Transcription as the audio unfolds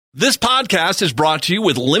This podcast is brought to you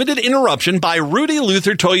with limited interruption by Rudy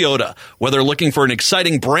Luther Toyota. Whether looking for an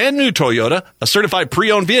exciting brand new Toyota, a certified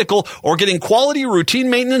pre-owned vehicle, or getting quality routine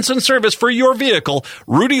maintenance and service for your vehicle,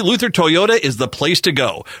 Rudy Luther Toyota is the place to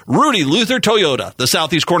go. Rudy Luther Toyota, the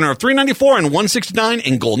southeast corner of 394 and 169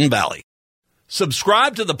 in Golden Valley.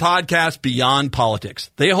 Subscribe to the podcast Beyond Politics.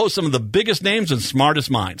 They host some of the biggest names and smartest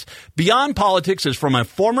minds. Beyond Politics is from a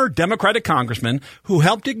former Democratic congressman who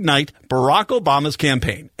helped ignite Barack Obama's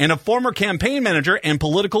campaign and a former campaign manager and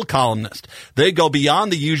political columnist. They go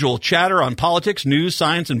beyond the usual chatter on politics, news,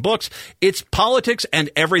 science, and books. It's politics and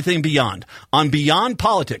everything beyond. On Beyond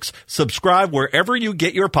Politics, subscribe wherever you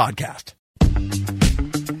get your podcast.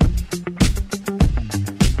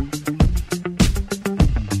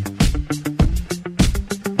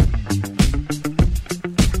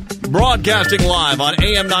 Broadcasting live on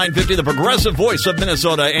AM 950, the progressive voice of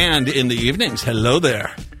Minnesota, and in the evenings. Hello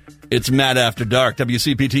there. It's Matt After Dark,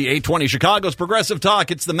 WCPT 820, Chicago's Progressive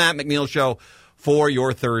Talk. It's the Matt McNeil Show for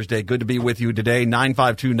your Thursday. Good to be with you today.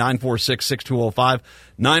 952-946-6205.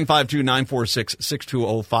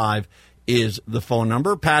 952-946-6205 is the phone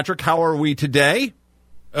number. Patrick, how are we today?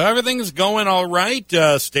 Everything's going all right.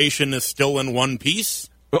 Station is still in one piece.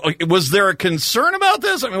 Was there a concern about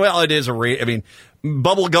this? I mean, well, it is a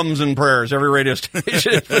bubble gums and prayers. Every radio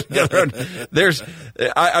station. There's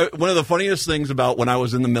one of the funniest things about when I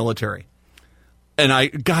was in the military, and I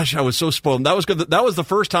was so spoiled. That was good. That was the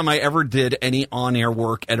first time I ever did any on-air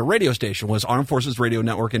work at a radio station. Was Armed Forces Radio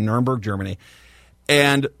Network in Nuremberg, Germany,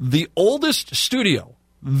 and the oldest studio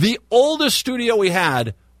we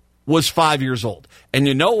had was 5 years old. And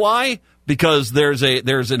you know why? Because there's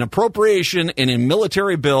an appropriation in a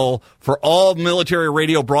military bill for all military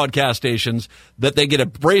radio broadcast stations that they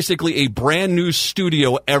get basically a brand new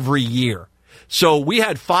studio every year. So we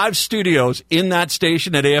had 5 studios in that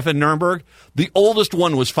station at AFN Nuremberg. The oldest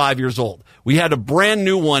one was 5 years old. We had a brand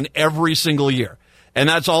new one every single year. And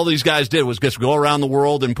that's all these guys did was just go around the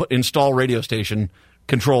world and install radio station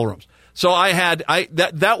control rooms. So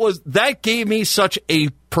that gave me such a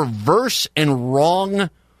perverse and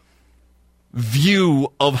wrong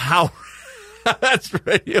view of how that's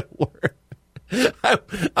radio work.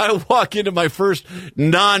 I walk into my first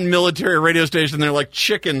non-military radio station, they're like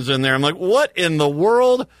chickens in there. I'm like, what in the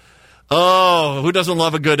world? Oh, who doesn't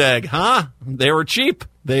love a good egg, huh? They were cheap.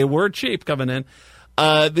 They were cheap coming in.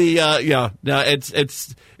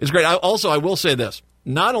 It's great. I will say this.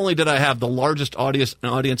 Not only did I have the largest audience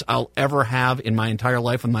I'll ever have in my entire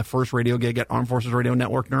life with my first radio gig at Armed Forces Radio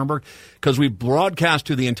Network Nuremberg, because we broadcast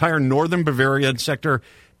to the entire northern Bavarian sector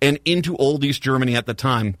and into Old East Germany at the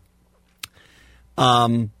time,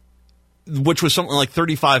 which was something like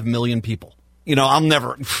 35 million people. You know,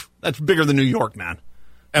 that's bigger than New York, man.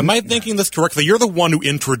 Am I thinking this correctly? You're the one who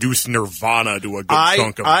introduced Nirvana to a good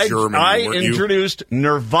chunk of Germany, weren't you? I introduced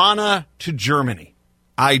Nirvana to Germany.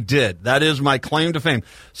 I did. That is my claim to fame.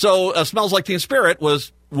 So Smells Like Teen Spirit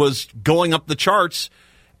was going up the charts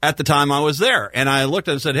at the time I was there. And I looked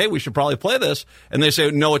and said, hey, we should probably play this. And they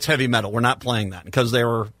say, no, it's heavy metal. We're not playing that, because they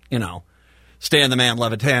were, Stan the Man,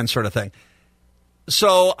 Levitan sort of thing.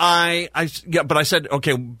 So I said,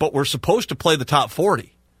 okay, but we're supposed to play the top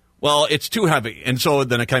 40. Well, it's too heavy. And so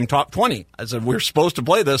then it came top 20. I said, we're supposed to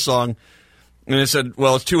play this song. And they said,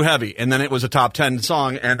 well, it's too heavy. And then it was a top 10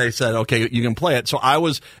 song, and they said, okay, you can play it. So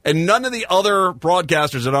and none of the other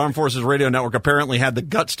broadcasters at Armed Forces Radio Network apparently had the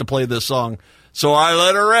guts to play this song. So I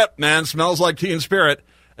let her rip, man. Smells Like Teen Spirit.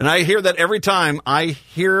 And I hear that every time I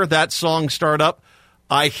hear that song start up,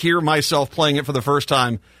 I hear myself playing it for the first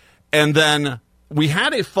time. And then we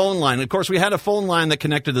had a phone line. Of course, we had a phone line that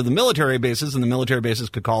connected to the military bases, and the military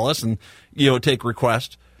bases could call us and, take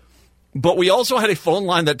requests. But we also had a phone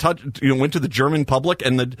line that went to the German public,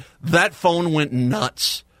 and that phone went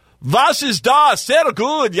nuts. Was ist das? Sehr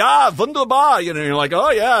gut. Ja, wunderbar. You're like, oh,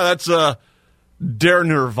 yeah, that's der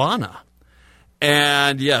Nirvana.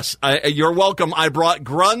 And, yes, you're welcome. I brought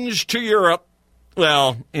grunge to Europe.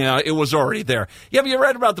 Well, it was already there. Yeah, but you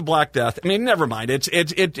read about the Black Death. I mean, never mind.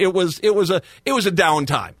 It was a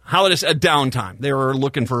downtime. How it is a downtime. They were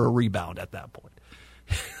looking for a rebound at that point.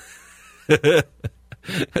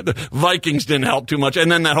 The Vikings didn't help too much,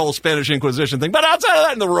 and then that whole Spanish Inquisition thing. But outside of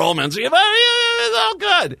that, and the Romans, it's all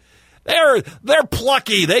good. They're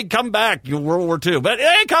plucky. They come back. World War II, but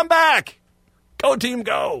hey, come back. Go team,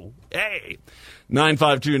 go. Hey,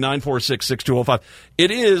 952-946-6205. It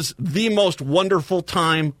is the most wonderful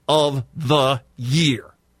time of the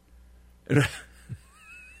year.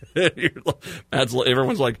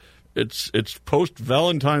 Everyone's like, it's post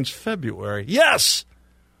Valentine's February. Yes.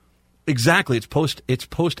 Exactly. It's post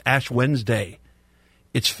Ash Wednesday.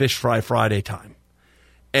 It's Fish Fry Friday time.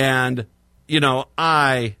 And,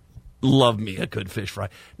 I love me a good fish fry.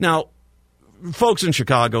 Now, folks in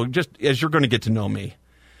Chicago, just as you're going to get to know me,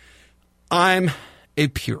 I'm a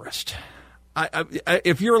purist.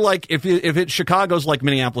 If Chicago's like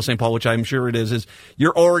Minneapolis, St. Paul, which I'm sure it is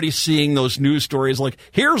you're already seeing those news stories like,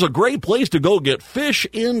 here's a great place to go get fish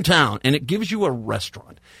in town. And it gives you a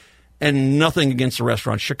restaurant. And nothing against the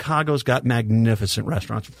restaurant. Chicago's got magnificent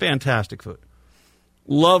restaurants, fantastic food.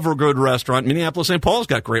 Love a good restaurant. Minneapolis, St. Paul's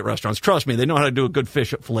got great restaurants. Trust me, they know how to do a good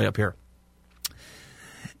fish fillet up here.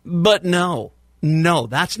 But no,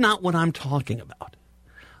 that's not what I'm talking about.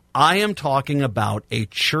 I am talking about a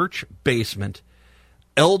church basement,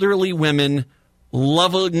 elderly women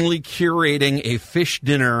lovingly curating a fish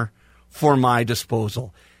dinner for my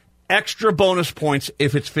disposal. Extra bonus points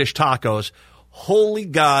if it's fish tacos. Holy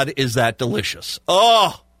God, is that delicious.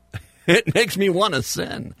 Oh, it makes me want to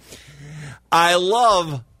sin. I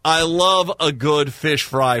love a good fish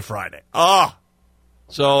fry Friday. Oh,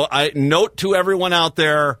 so I note to everyone out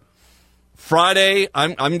there, Friday,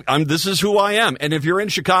 this is who I am. And if you're in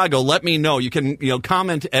Chicago, let me know. You can,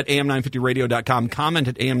 comment at am950radio.com, comment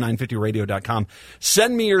at am950radio.com.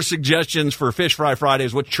 Send me your suggestions for Fish Fry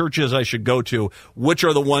Fridays, what churches I should go to, which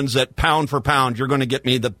are the ones that pound for pound, you're going to get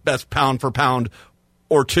me the best pound for pound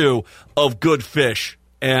or two of good fish.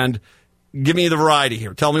 And give me the variety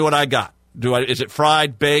here. Tell me what I got. Is it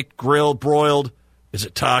fried, baked, grilled, broiled? Is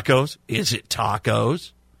it tacos?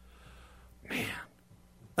 Man.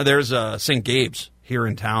 There's St. Gabe's here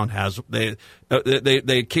in town. They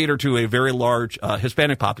cater to a very large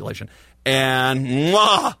Hispanic population, and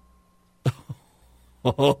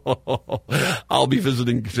I'll be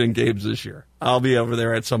visiting St. Gabe's this year. I'll be over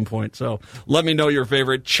there at some point. So let me know your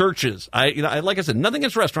favorite churches. Like I said, nothing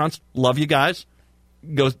against restaurants. Love you guys.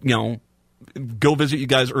 Go visit you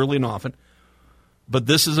guys early and often. But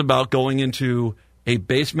this is about going into a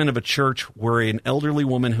basement of a church where an elderly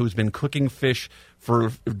woman who's been cooking fish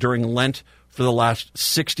during Lent for the last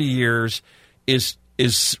 60 years is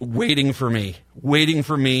waiting for me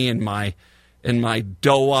in my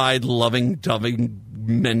doe-eyed, loving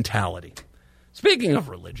mentality. Speaking of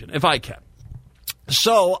religion, if I can.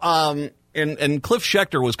 So, and Cliff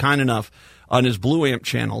Schechter was kind enough on his Blue Amp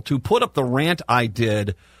channel to put up the rant I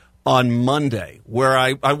did on Monday, where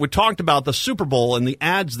I talked about the Super Bowl and the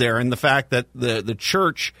ads there and the fact that the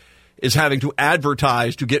church is having to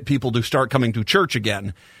advertise to get people to start coming to church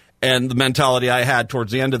again. And the mentality I had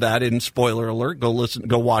towards the end of that, and spoiler alert, go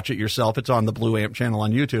watch it yourself. It's on the Blue Amp channel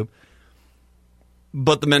on YouTube.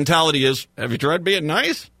 But the mentality is, have you tried being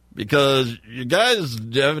nice? Because you guys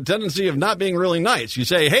have a tendency of not being really nice. You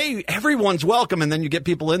say, hey, everyone's welcome, and then you get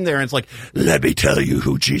people in there, and it's like, let me tell you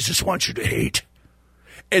who Jesus wants you to hate.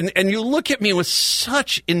 And you look at me with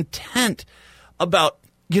such intent about,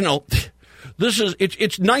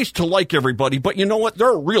 it's nice to like everybody, but you know what? There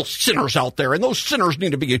are real sinners out there, and those sinners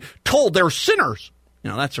need to be told they're sinners.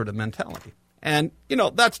 That sort of mentality. And,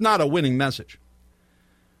 that's not a winning message.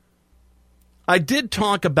 I did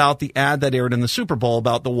talk about the ad that aired in the Super Bowl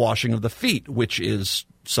about the washing of the feet, which is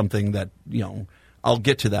something that, I'll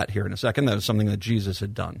get to that here in a second. That is something that Jesus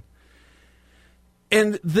had done.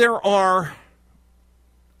 And there are...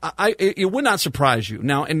 it would not surprise you.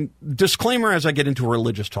 Now, and disclaimer as I get into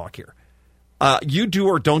religious talk here. You do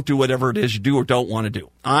or don't do whatever it is you do or don't want to do.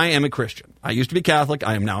 I am a Christian. I used to be Catholic.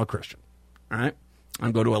 I am now a Christian. All right? I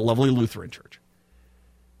go to a lovely Lutheran church.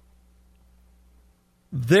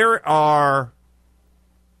 There are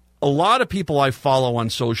a lot of people I follow on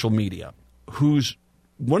social media whose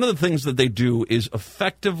one of the things that they do is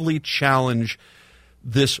effectively challenge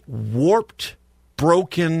this warped,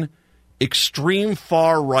 broken, extreme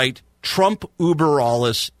far-right, Trump uber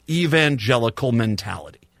alles evangelical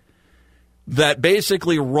mentality that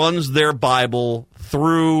basically runs their Bible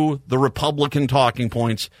through the Republican talking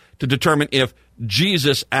points to determine if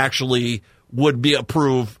Jesus actually would be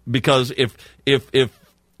approved, because if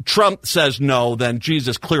Trump says no, then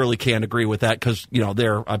Jesus clearly can't agree with that because,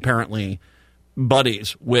 they're apparently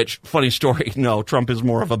buddies, which, funny story, no, Trump is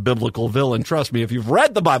more of a biblical villain. Trust me, if you've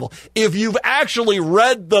read the Bible, if you've actually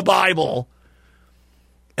read the Bible,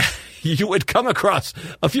 you would come across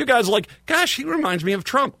a few guys like, gosh, he reminds me of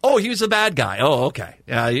Trump. Oh, he's a bad guy. Oh, okay.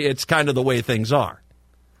 It's kind of the way things are.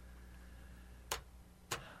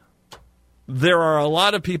 There are a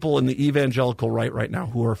lot of people in the evangelical right now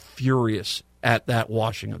who are furious at that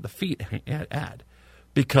washing of the feet ad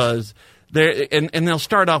because they'll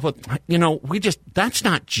start off with, that's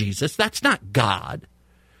not Jesus. That's not God.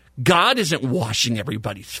 God isn't washing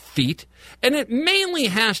everybody's feet. And it mainly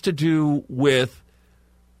has to do with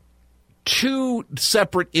two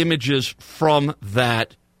separate images from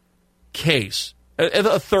that case.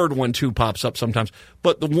 A third one, too, pops up sometimes.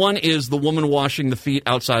 But the one is the woman washing the feet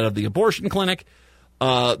outside of the abortion clinic,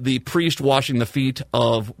 the priest washing the feet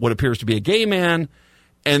of what appears to be a gay man,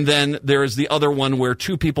 and then there's the other one where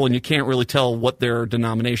two people, and you can't really tell what their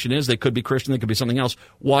denomination is. They could be Christian, they could be something else,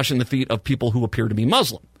 washing the feet of people who appear to be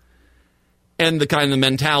Muslim. And the kind of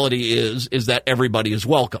mentality is that everybody is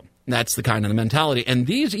welcome. That's the kind of the mentality. And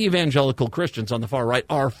these evangelical Christians on the far right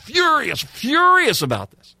are furious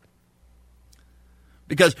about this.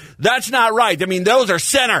 Because that's not right. I mean, those are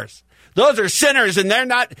sinners. Those are sinners, and they're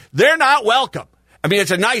not welcome. I mean,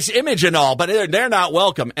 it's a nice image and all, but they're not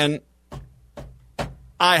welcome. And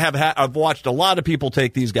I've watched a lot of people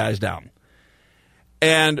take these guys down.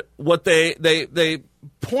 And what they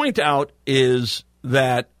point out is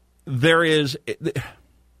that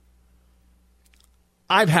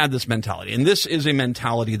I've had this mentality, and this is a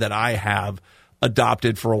mentality that I have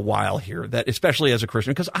adopted for a while here, that especially as a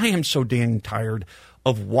Christian, because I am so dang tired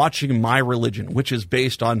of watching my religion, which is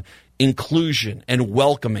based on inclusion and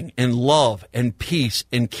welcoming and love and peace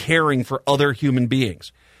and caring for other human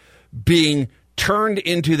beings, being turned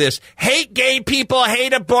into this hate gay people,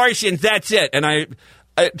 hate abortions, that's it. And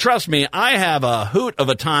trust me, I have a hoot of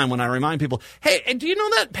a time when I remind people, hey, do you know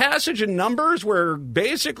that passage in Numbers where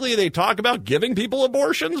basically they talk about giving people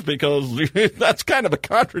abortions? Because that's kind of a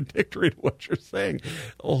contradictory to what you're saying.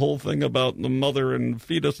 The whole thing about the mother and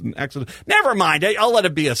fetus and Exodus. Never mind, I'll let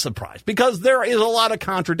it be a surprise, because there is a lot of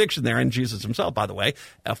contradiction there. And Jesus himself, by the way,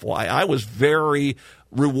 FYI, was very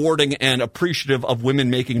rewarding and appreciative of women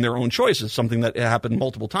making their own choices, something that happened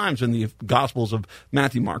multiple times in the Gospels of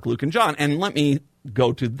Matthew, Mark, Luke, and John. And let me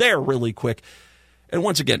go to there really quick. And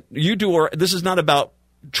once again, this is not about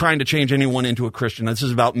trying to change anyone into a Christian. This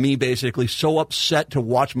is about me basically so upset to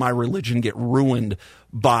watch my religion get ruined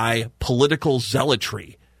by political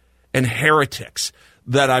zealotry and heretics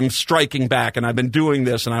that I'm striking back. And I've been doing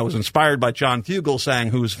this, and I was inspired by John Fugelsang,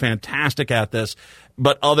 who's fantastic at this,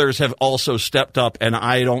 but others have also stepped up, and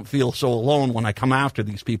I don't feel so alone when I come after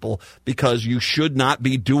these people, because you should not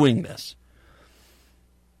be doing this.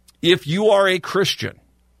 If you are a Christian,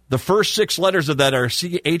 the first 6 letters of that are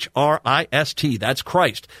C-H-R-I-S-T. That's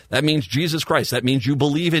Christ. That means Jesus Christ. That means you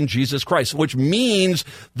believe in Jesus Christ, which means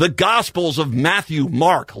the Gospels of Matthew,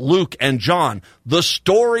 Mark, Luke, and John, the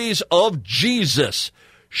stories of Jesus,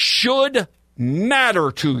 should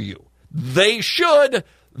matter to you. They should.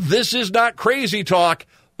 This is not crazy talk.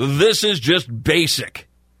 This is just basic.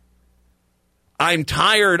 I'm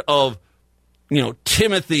tired of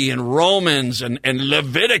Timothy and Romans and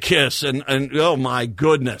Leviticus and oh my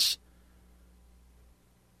goodness.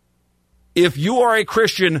 If you are a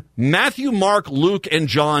Christian, Matthew, Mark, Luke, and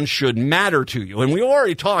John should matter to you. And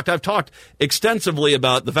I've talked extensively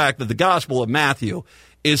about the fact that the Gospel of Matthew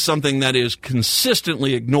is something that is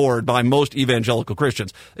consistently ignored by most evangelical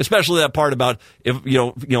Christians, especially that part about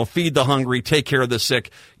feed the hungry, take care of the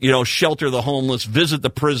sick, shelter the homeless, visit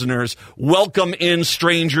the prisoners, welcome in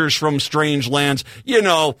strangers from strange lands.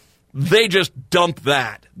 They just dump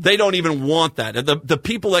that. They don't even want that. The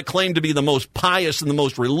people that claim to be the most pious and the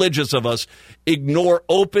most religious of us ignore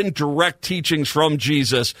open, direct teachings from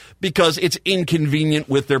Jesus because it's inconvenient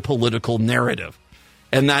with their political narrative.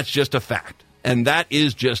 And that's just a fact. And that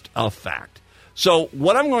is just a fact. So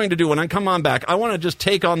what I'm going to do when I come on back, I want to just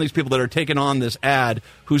take on these people that are taking on this ad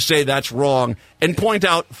who say that's wrong and point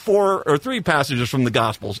out 4 or 3 passages from the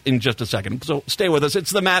Gospels in just a second. So stay with us.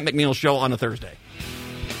 It's the Matt McNeil Show on a Thursday.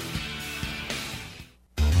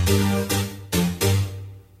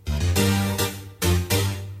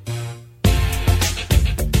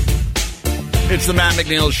 It's the Matt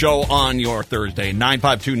McNeil Show on your Thursday,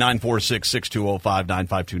 952-946-6205,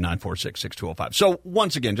 952-946-6205. So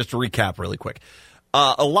once again, just to recap really quick,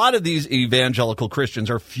 a lot of these evangelical Christians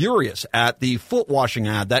are furious at the foot washing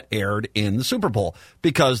ad that aired in the Super Bowl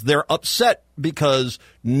because they're upset because,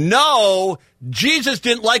 no, Jesus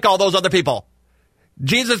didn't like all those other people.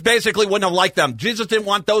 Jesus basically wouldn't have liked them. Jesus didn't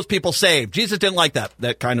want those people saved. Jesus didn't like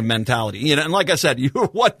that kind of mentality. And like I said, you're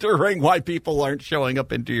wondering why people aren't showing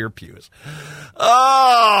up into your pews.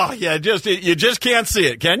 Oh, yeah, you just can't see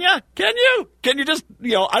it, can you? Can you? Can you just,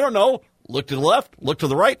 I don't know, look to the left, look to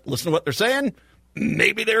the right, listen to what they're saying?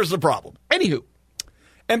 Maybe there's the problem. Anywho,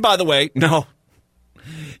 and by the way, no,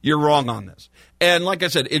 you're wrong on this. And like I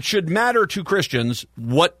said, it should matter to Christians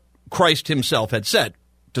what Christ himself had said.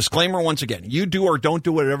 Disclaimer once again, you do or don't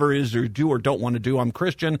do whatever it is you do or don't want to do. I'm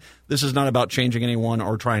Christian. This is not about changing anyone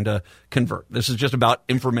or trying to convert. This is just about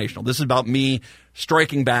informational. This is about me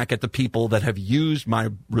striking back at the people that have used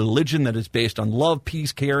my religion that is based on love,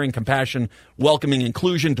 peace, caring, compassion, welcoming,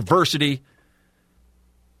 inclusion, diversity,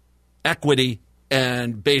 equity,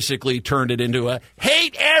 and basically turned it into a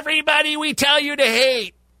hate everybody we tell you to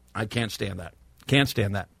hate. I can't stand that. Can't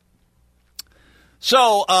stand that.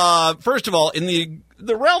 So, first of all, in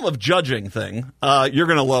the realm of judging thing, you're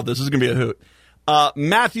going to love this. This is going to be a hoot.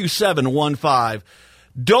 Matthew 7:1-5.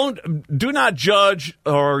 Do not judge,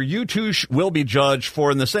 or you too will be judged,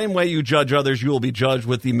 for in the same way you judge others, you will be judged.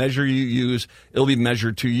 With the measure you use, it will be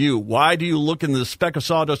measured to you. Why do you look in the speck of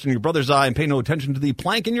sawdust in your brother's eye and pay no attention to the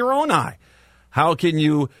plank in your own eye? How can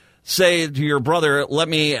you say to your brother, let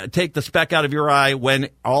me take the speck out of your eye, when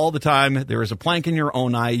all the time there is a plank in your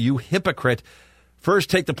own eye? You hypocrite. First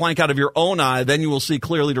take the plank out of your own eye, then you will see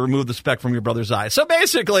clearly to remove the speck from your brother's eye. So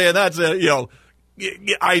basically, and that's it,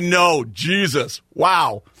 I know, Jesus,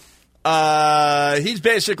 wow. He's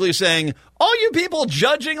basically saying, all you people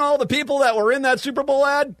judging all the people that were in that Super Bowl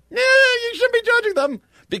ad, you shouldn't be judging them,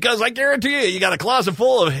 because I guarantee you got a closet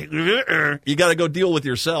full of, you got to go deal with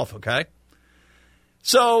yourself, okay?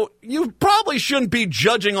 So you probably shouldn't be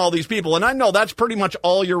judging all these people. And I know that's pretty much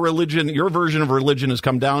all your religion, your version of religion has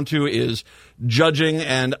come down to, is judging.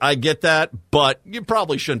 And I get that, but you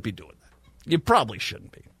probably shouldn't be doing that. You probably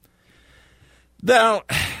shouldn't be. Now,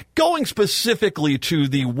 going specifically to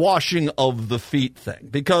the washing of the feet thing,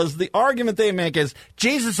 because the argument they make is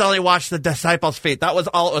Jesus only washed the disciples' feet. That was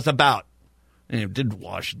all it was about. And he did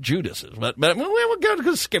wash Judas's, but we're going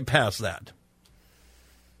to skip past that.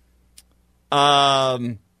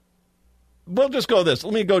 We'll just go this.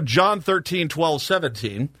 Let me go John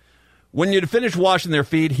 13:12-17. When you had finished washing their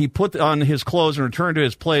feet, he put on his clothes and returned to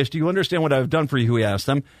his place. Do you understand what I have done for you? He asked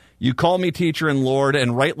them. You call me teacher and Lord,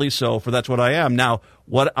 and rightly so, for that's what I am. Now,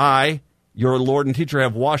 what I, your Lord and teacher,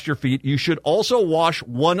 have washed your feet, you should also wash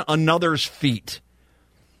one another's feet.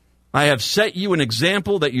 I have set you an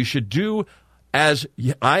example that you should do as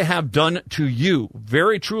I have done to you.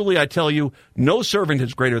 Very truly, I tell you, no servant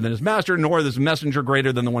is greater than his master, nor is messenger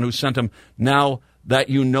greater than the one who sent him. Now that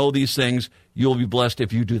you know these things, you'll be blessed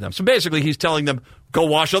if you do them. So basically, he's telling them, go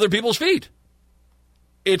wash other people's feet.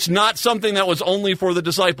 It's not something that was only for the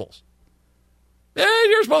disciples.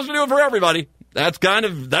 You're supposed to do it for everybody. That's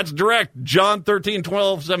direct. John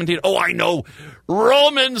 13:12-17. Oh, I know.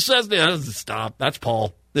 Romans says, stop. That's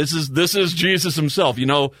Paul. This is Jesus himself. You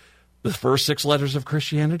know, the first 6 letters of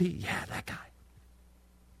Christianity? Yeah, that guy.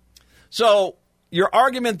 So your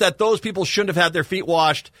argument that those people shouldn't have had their feet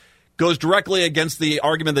washed goes directly against the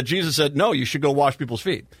argument that Jesus said, no, you should go wash people's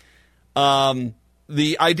feet.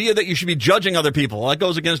 The idea that you should be judging other people, that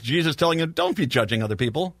goes against Jesus telling you, don't be judging other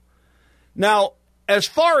people. Now, as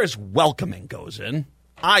far as welcoming goes in,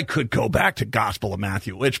 I could go back to Gospel of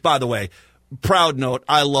Matthew, which, by the way, proud note,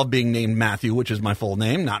 I love being named Matthew, which is my full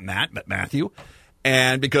name, not Matt, but Matthew.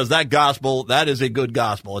 And because that gospel, that is a good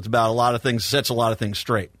gospel. It's about a lot of things, sets a lot of things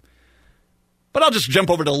straight. But I'll just jump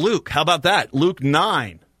over to Luke. How about that? Luke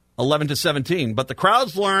 9:11-17. But the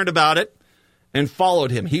crowds learned about it and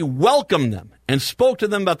followed him. He welcomed them and spoke to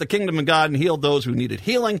them about the kingdom of God and healed those who needed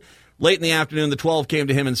healing. Late in the afternoon, the 12 came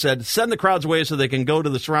to him and said, send the crowds away so they can go to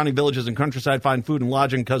the surrounding villages and countryside, find food and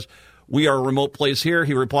lodging, because we are a remote place here.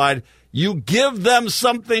 He replied, you give them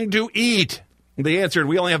something to eat. They answered,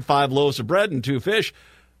 we only have 5 loaves of bread and 2 fish.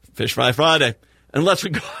 Fish Fry Friday. Unless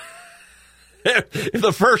we go,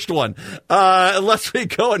 the first one, unless we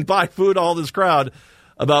go and buy food, all this crowd.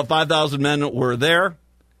 About 5,000 men were there.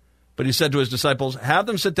 But he said to his disciples, have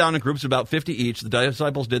them sit down in groups about 50 each. The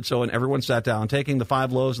disciples did so, and everyone sat down. Taking the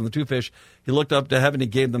 5 loaves and the 2 fish, he looked up to heaven, he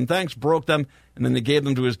gave them thanks, broke them, and then they gave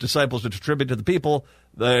them to his disciples to distribute to the people.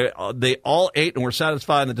 They all ate and were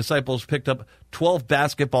satisfied, and the disciples picked up 12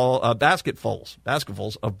 basketfuls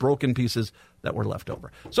of broken pieces that were left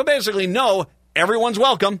over. So basically, no, everyone's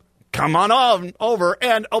welcome. Come on over.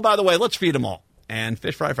 And, oh, by the way, let's feed them all. And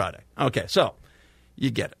Fish Fry Friday. Okay, so you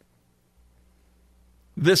get it.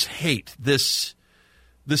 This hate, this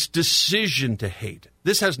decision to hate,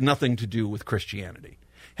 this has nothing to do with Christianity.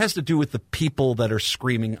 It has to do with the people that are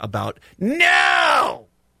screaming about, no,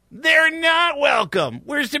 they're not welcome.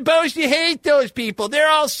 We're supposed to hate those people. They're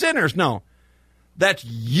all sinners. No, that's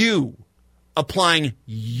you applying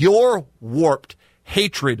your warped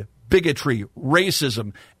hatred, bigotry,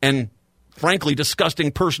 racism, and frankly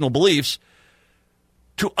disgusting personal beliefs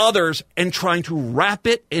to others and trying to wrap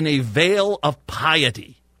it in a veil of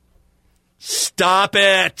piety. Stop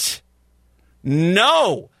it.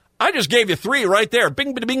 No. I just gave you 3 right there.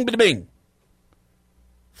 Bing, bada, bing, bada, bing.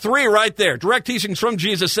 3 right there. Direct teachings from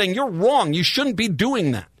Jesus saying you're wrong. You shouldn't be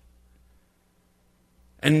doing that.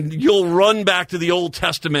 And you'll run back to the Old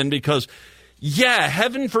Testament because, yeah,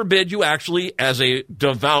 heaven forbid you actually, as a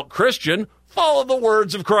devout Christian, follow the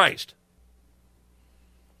words of Christ.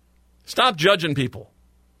 Stop judging people.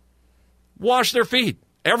 Wash their feet.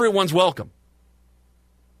 Everyone's welcome.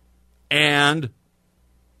 And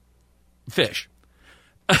fish.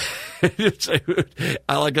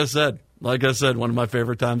 Like I said, one of my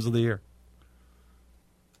favorite times of the year.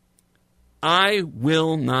 I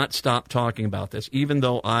will not stop talking about this, even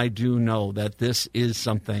though I do know that this is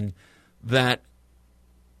something that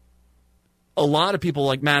a lot of people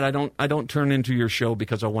like, Matt, I don't turn into your show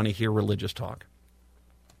because I want to hear religious talk.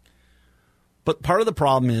 But part of the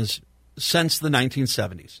problem is, since the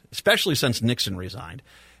 1970s, especially since Nixon resigned,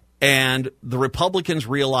 and the Republicans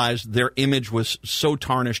realized their image was so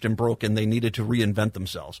tarnished and broken, they needed to reinvent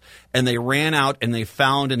themselves. And they ran out and they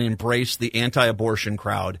found and embraced the anti-abortion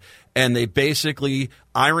crowd. And they basically,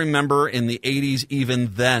 I remember in the 80s,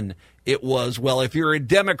 even then, it was, well, if you're a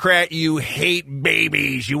Democrat, you hate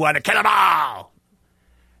babies. You want to kill them all.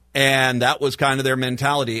 And that was kind of their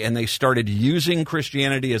mentality. And they started using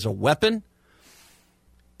Christianity as a weapon.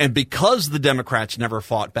 And because the Democrats never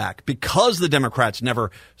fought back, because the Democrats never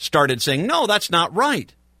started saying, no, that's not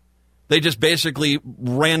right, they just basically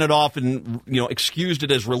ran it off and, excused it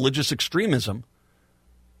as religious extremism.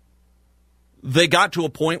 They got to a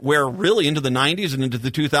point where really into the 90s and into the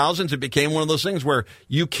 2000s, it became one of those things where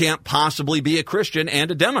you can't possibly be a Christian and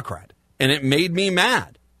a Democrat. And it made me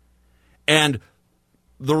mad. And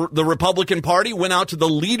the Republican Party went out to the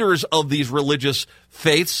leaders of these religious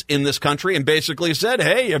faiths in this country and basically said,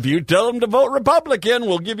 hey, if you tell them to vote Republican,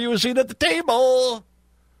 we'll give you a seat at the table.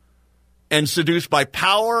 And seduced by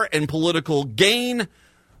power and political gain,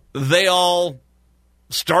 they all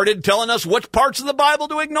started telling us which parts of the Bible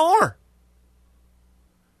to ignore.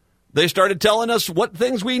 They started telling us what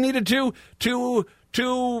things we needed to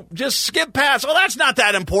just skip past. Oh, that's not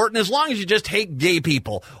that important as long as you just hate gay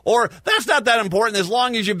people. Or that's not that important as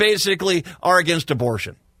long as you basically are against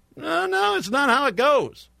abortion. No, it's not how it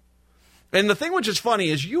goes. And the thing which is funny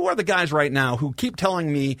is you are the guys right now who keep telling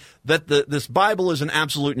me that this Bible is an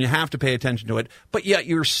absolute and you have to pay attention to it, but yet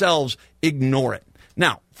yourselves ignore it.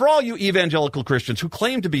 Now, for all you evangelical Christians who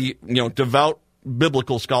claim to be, devout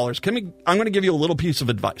biblical scholars, I'm going to give you a little piece of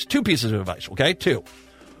advice. 2 pieces of advice, okay? 2.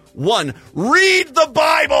 1, read the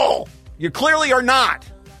Bible. You clearly are not.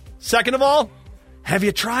 Second of all, have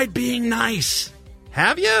you tried being nice?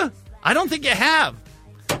 Have you? I don't think you have.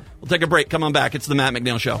 We'll take a break. Come on back. It's the Matt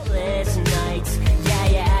McNeil Show.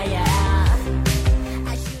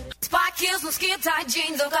 Spike heels and skin-tight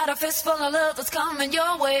jeans. I've got a fistful of love that's coming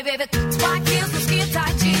your way, baby. Spike heels and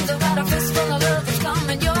skin-tight jeans. I've got a fistful of love that's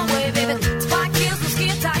coming your way, baby. Spike heels and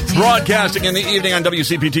skin-tight jeans. Broadcasting in the evening on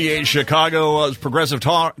WCPT Chicago, Progressive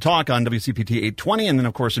Talk on WCPT 820, and then,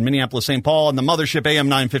 of course, in Minneapolis, St. Paul, on the Mothership AM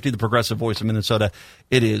 950, the Progressive Voice of Minnesota.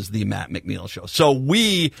 It is the Matt McNeil Show. So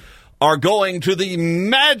we are going to the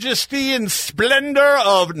majesty and splendor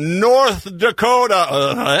of North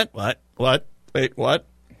Dakota. What? Wait, what?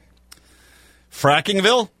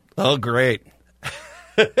 Frackingville? Oh, great.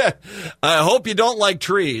 I hope you don't like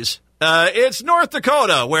trees. It's North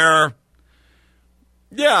Dakota where,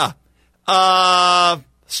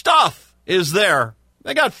 stuff is there.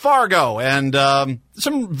 They got Fargo and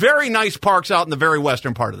some very nice parks out in the very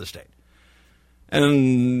western part of the state.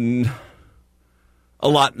 And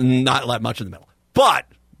not much in the middle. But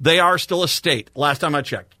they are still a state. Last time I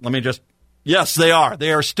checked. Yes, they are.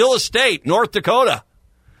 They are still a state, North Dakota.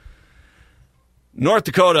 North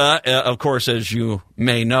Dakota, of course, as you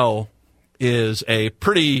may know, is a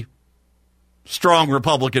pretty strong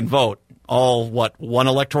Republican vote. All, 1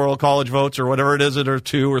 electoral college votes or whatever it is, or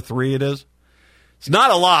 2 or 3 it is. It's not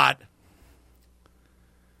a lot.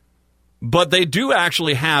 But they do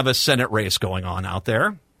actually have a Senate race going on out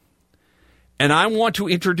there. And I want to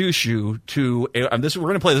introduce you to this. We're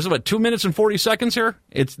going to play. This is about 2 minutes and 40 seconds here.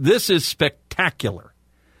 This is spectacular.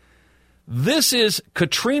 This is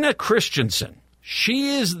Katrina Christiansen.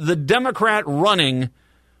 She is the Democrat running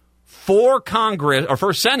for Congress or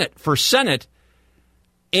for Senate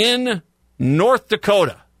in North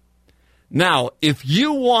Dakota. Now, if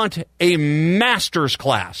you want a master's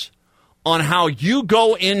class on how you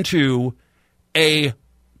go into a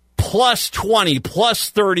plus 20, plus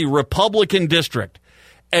 30 Republican district,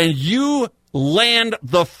 and you land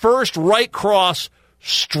the first right cross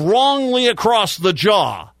strongly across the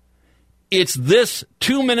jaw, it's this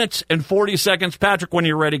 2 minutes and 40 seconds. Patrick, when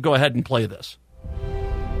you're ready, go ahead and play this.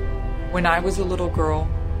 When I was a little girl,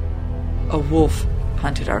 a wolf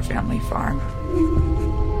hunted our family farm.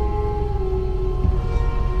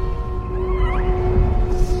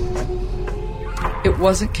 It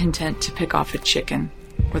wasn't content to pick off a chicken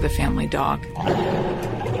or the family dog.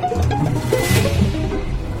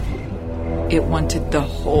 It wanted the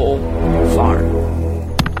whole farm.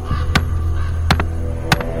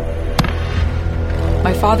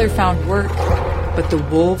 My father found work, but the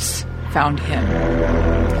wolves found him.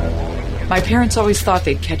 My parents always thought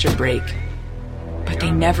they'd catch a break, but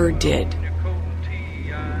they never did.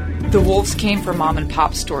 The wolves came for mom and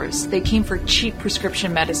pop stores. They came for cheap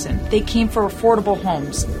prescription medicine. They came for affordable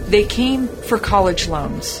homes. They came for college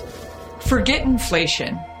loans. Forget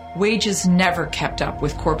inflation. Wages never kept up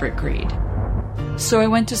with corporate greed. So I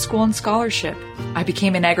went to school on scholarship. I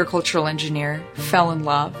became an agricultural engineer, fell in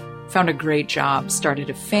love, found a great job, started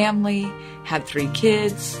a family, had 3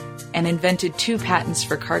 kids, and invented 2 patents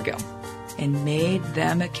for Cargill, and made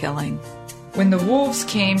them a killing. When the wolves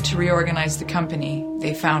came to reorganize the company,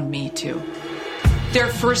 they found me too. Their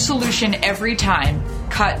first solution every time,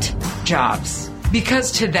 cut jobs.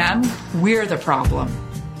 Because to them, we're the problem.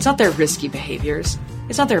 It's not their risky behaviors.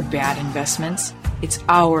 It's not their bad investments. It's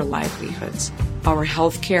our livelihoods, our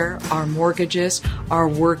healthcare, our mortgages, our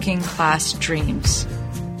working class dreams.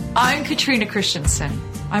 I'm Katrina Christiansen.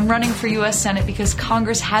 I'm running for U.S. Senate because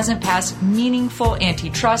Congress hasn't passed meaningful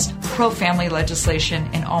antitrust, pro-family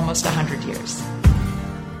legislation in almost 100 years.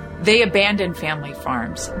 They abandoned family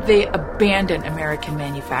farms. They abandoned American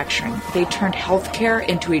manufacturing. They turned healthcare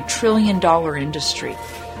into a $1 trillion industry.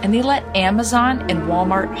 And they let Amazon and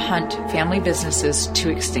Walmart hunt family businesses to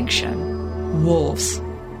extinction. Wolves.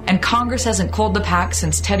 And Congress hasn't culled the pack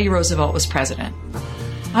since Teddy Roosevelt was president.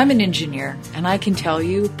 I'm an engineer, and I can tell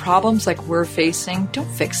you, problems like we're facing don't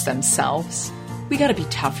fix themselves. We gotta be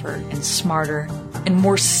tougher and smarter and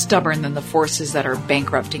more stubborn than the forces that are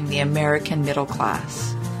bankrupting the American middle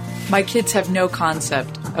class. My kids have no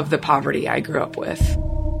concept of the poverty I grew up with,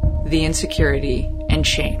 the insecurity and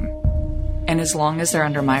shame. And as long as they're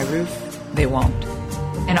under my roof, they won't.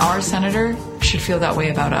 And our senator should feel that way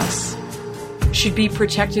about us. Should be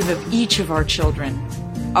protective of each of our children.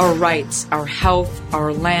 Our rights, our health,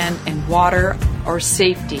 our land and water, our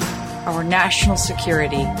safety, our national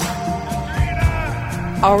security.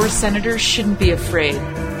 Our senators shouldn't be afraid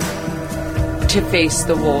to face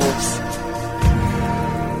the wolves.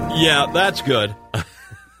 Yeah, that's good.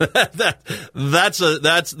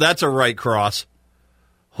 That's a right cross.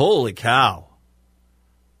 Holy cow.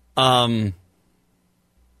 I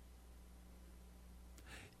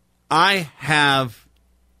have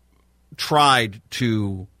tried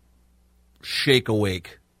to shake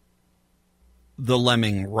awake the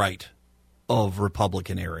lemming right of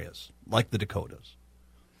Republican areas, like the Dakotas.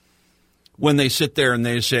 When they sit there and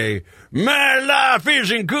they say, my life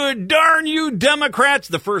isn't good, darn you Democrats,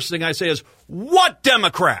 the first thing I say is, what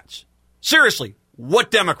Democrats? Seriously,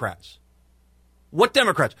 what Democrats? What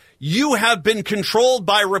Democrats? You have been controlled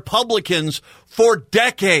by Republicans for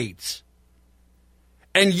decades.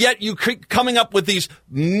 And yet you keep coming up with these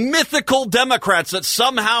mythical Democrats that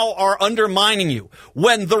somehow are undermining you.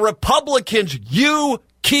 When the Republicans you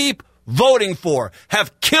keep voting for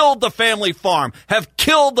have killed the family farm, have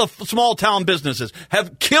killed the small town businesses,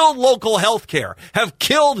 have killed local health care, have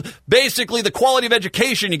killed basically the quality of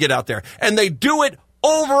education you get out there. And they do it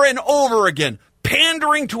over and over again,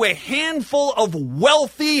 pandering to a handful of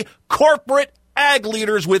wealthy corporate ag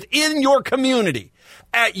leaders within your community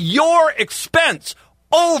at your expense.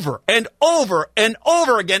 Over and over and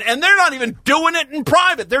over again. And they're not even doing it in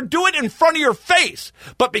private. They're doing it in front of your face.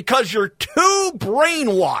 But because you're too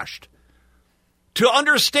brainwashed to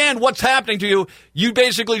understand what's happening to you, you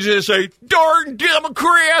basically just say, darn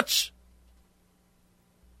Democrats.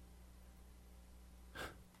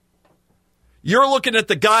 You're looking at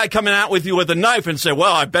the guy coming out with you with a knife and say,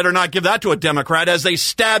 well, I better not give that to a Democrat, as they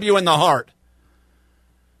stab you in the heart.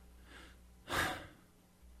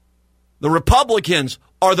 The Republicans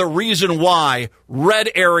are the reason why red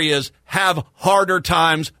areas have harder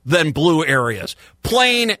times than blue areas.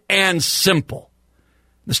 Plain and simple.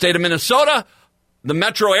 The state of Minnesota, the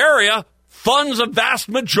metro area, funds a vast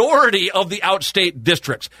majority of the outstate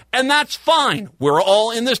districts. And that's fine. We're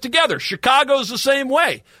all in this together. Chicago's the same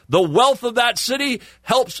way. The wealth of that city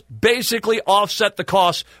helps basically offset the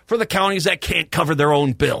costs for the counties that can't cover their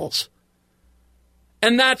own bills.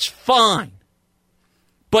 And that's fine.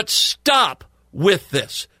 But stop with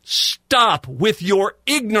this. Stop with your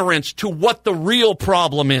ignorance to what the real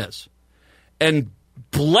problem is. And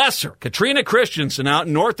bless her, Katrina Christiansen out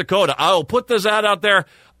in North Dakota. I will put this ad out there.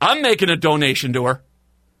 I'm making a donation to her.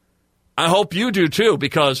 I hope you do too,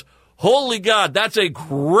 because holy God, that's a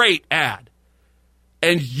great ad.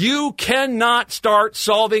 And you cannot start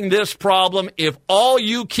solving this problem if all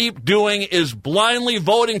you keep doing is blindly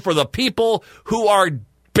voting for the people who are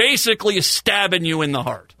basically stabbing you in the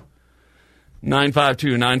heart.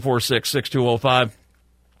 952-946-6205.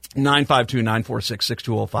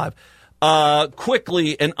 952-946-6205.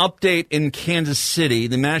 Quickly, an update in Kansas City.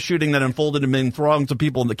 The mass shooting that unfolded amid throngs of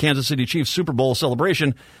people in the Kansas City Chiefs Super Bowl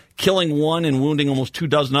celebration, killing one and wounding almost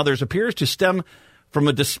 24 others, appears to stem from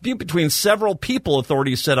a dispute between several people,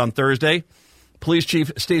 authorities said on Thursday. Police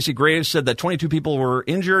Chief Stacey Graves said that 22 people were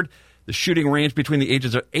injured. The shooting ranged between the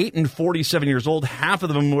ages of 8 and 47 years old. Half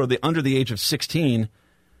of them were under the age of 16.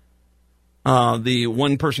 The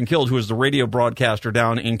one person killed, who was the radio broadcaster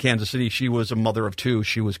down in Kansas City, she was a mother of 2.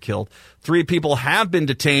 She was killed. 3 people have been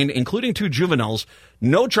detained, including 2 juveniles.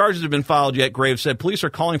 No charges have been filed yet, Graves said. Police are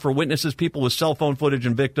calling for witnesses, people with cell phone footage,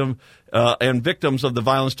 and victims of the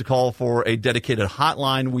violence to call for a dedicated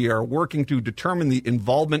hotline. We are working to determine the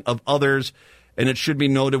involvement of others, and it should be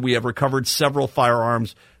noted we have recovered several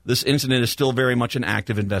firearms. This incident is still very much an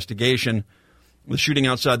active investigation. The shooting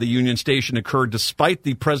outside the Union Station occurred despite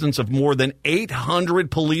the presence of more than 800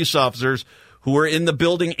 police officers who were in the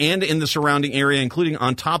building and in the surrounding area, including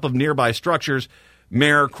on top of nearby structures.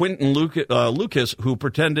 Mayor Quentin Lucas, who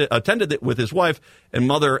attended it with his wife and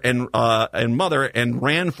mother and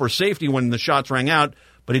ran for safety when the shots rang out,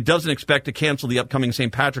 but he doesn't expect to cancel the upcoming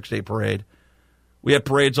St. Patrick's Day parade. We have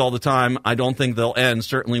parades all the time. I don't think they'll end.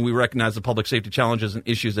 Certainly, we recognize the public safety challenges and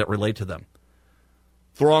issues that relate to them.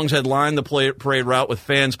 Throngs had lined the parade route with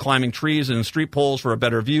fans climbing trees and street poles for a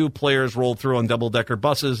better view. Players rolled through on double-decker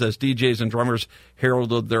buses as DJs and drummers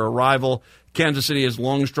heralded their arrival. Kansas City has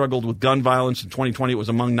long struggled with gun violence. In 2020, it was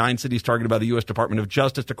among 9 cities targeted by the U.S. Department of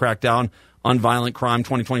Justice to crack down on violent crime.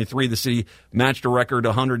 2023, the city matched a record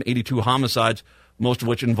 182 homicides, most of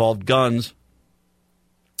which involved guns.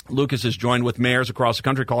 Lucas has joined with mayors across the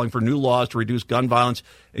country calling for new laws to reduce gun violence,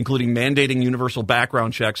 including mandating universal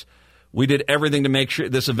background checks. We did everything to make sure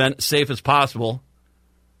this event safe as possible.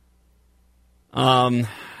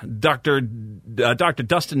 Dr.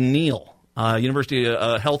 Dustin Neal, University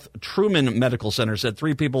Health Truman Medical Center, said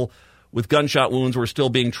 3 people with gunshot wounds were still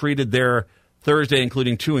being treated there Thursday,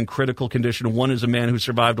 including 2 in critical condition. One is a man who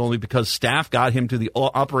survived only because staff got him to the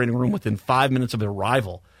operating room within 5 minutes of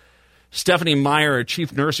arrival. Stephanie Meyer, a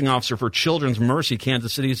chief nursing officer for Children's Mercy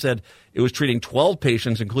Kansas City, said it was treating 12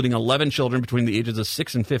 patients, including 11 children between the ages of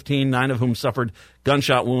 6 and 15, 9 of whom suffered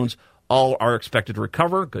gunshot wounds. All are expected to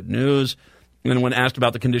recover. Good news. And when asked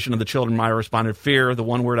about the condition of the children, Meyer responded, fear. The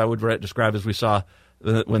one word I would describe as we saw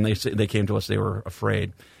when they came to us, they were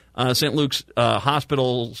afraid. St. Luke's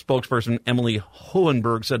hospital spokesperson Emily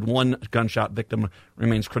Hohenberg said 1 gunshot victim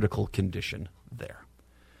remains critical condition there.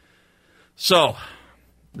 So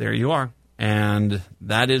there you are. And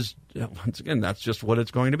that is, once again, that's just what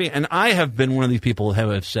it's going to be. And I have been one of these people who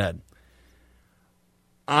have said,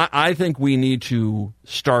 I think we need to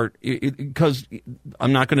start, because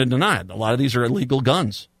I'm not going to deny it. A lot of these are illegal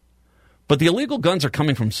guns. But the illegal guns are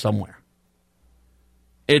coming from somewhere.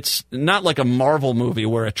 It's not like a Marvel movie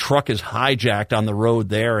where a truck is hijacked on the road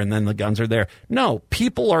there and then the guns are there. No,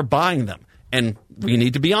 people are buying them. And we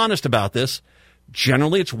need to be honest about this.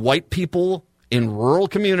 Generally, it's white people in rural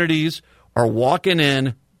communities are walking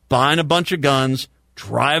in, buying a bunch of guns,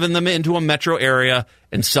 driving them into a metro area,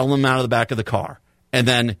 and selling them out of the back of the car. And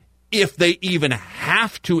then if they even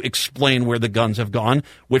have to explain where the guns have gone,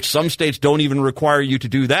 which some states don't even require you to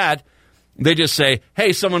do that, they just say,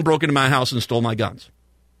 hey, someone broke into my house and stole my guns.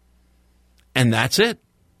 And that's it.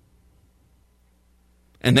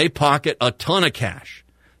 And they pocket a ton of cash.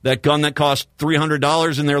 That gun that costs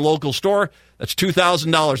 $300 in their local store, that's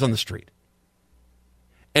 $2,000 on the street.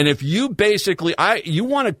 And if you basically, you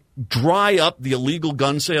want to dry up the illegal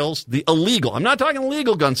gun sales, I'm not talking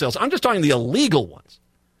illegal gun sales, I'm just talking the illegal ones.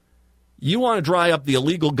 You want to dry up the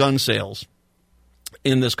illegal gun sales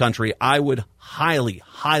in this country, I would highly,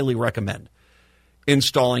 highly recommend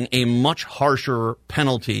installing a much harsher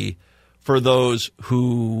penalty for those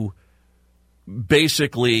who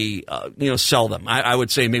basically, sell them. I would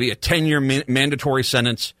say maybe a 10-year mandatory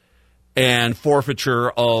sentence and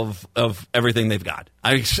forfeiture of everything they've got.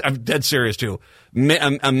 I'm dead serious, too.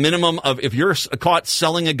 A minimum of, if you're caught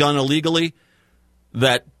selling a gun illegally,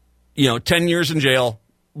 that, 10 years in jail,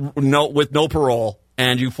 with no parole,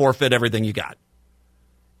 and you forfeit everything you got.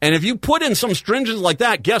 And if you put in some stringence like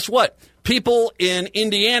that, guess what? People in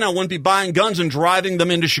Indiana wouldn't be buying guns and driving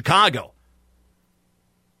them into Chicago.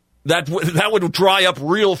 That would dry up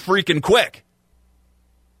real freaking quick.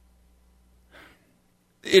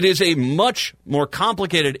 It is a much more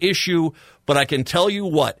complicated issue, but I can tell you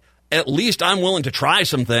what, at least I'm willing to try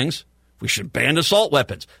some things. We should ban assault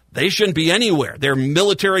weapons. They shouldn't be anywhere. They're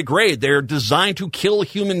military grade. They're designed to kill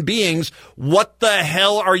human beings. What the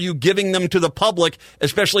hell are you giving them to the public,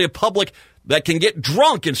 especially a public that can get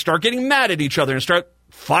drunk and start getting mad at each other and start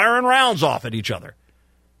firing rounds off at each other?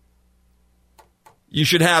 You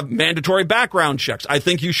should have mandatory background checks. I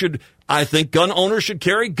think gun owners should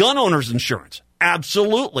carry gun owners insurance.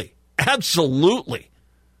 Absolutely. Absolutely.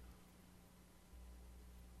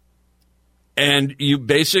 And you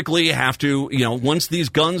basically have to, once these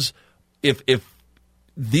guns, if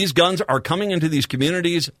these guns are coming into these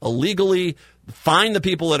communities illegally, find the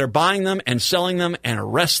people that are buying them and selling them and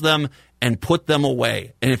arrest them and put them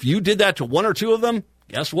away. And if you did that to one or two of them,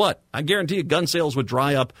 guess what? I guarantee you gun sales would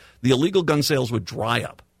dry up. The illegal gun sales would dry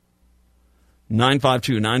up.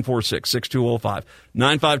 952-946-6205.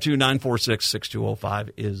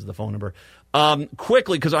 952-946-6205 is the phone number.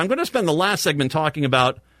 Quickly, because I'm going to spend the last segment talking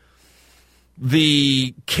about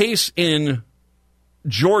the case in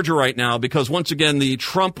Georgia right now, because once again, the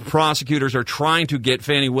Trump prosecutors are trying to get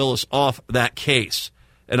Fani Willis off that case.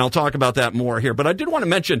 And I'll talk about that more here. But I did want to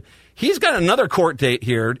mention, he's got another court date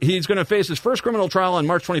here. He's going to face his first criminal trial on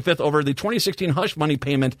March 25th over the 2016 hush money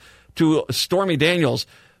payment to Stormy Daniels.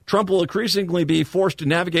 Trump will increasingly be forced to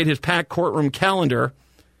navigate his packed courtroom calendar.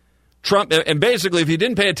 Trump, and basically, if you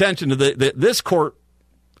didn't pay attention to this court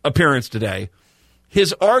appearance today,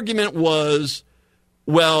 his argument was,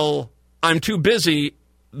 well, I'm too busy.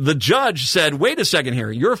 The judge said, wait a second here.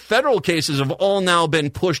 Your federal cases have all now been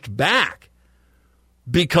pushed back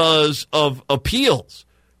because of appeals.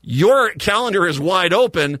 Your calendar is wide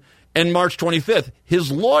open, and March 25th.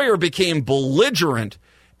 His lawyer became belligerent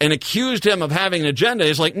and accused him of having an agenda.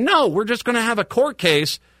 He's like, no, we're just going to have a court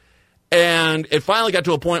case. And it finally got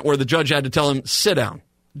to a point where the judge had to tell him, sit down.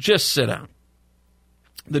 Just sit down.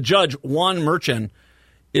 The judge, Juan Merchan,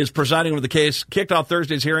 is presiding over the case, kicked off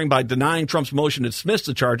Thursday's hearing by denying Trump's motion to dismiss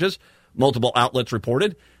the charges. Multiple outlets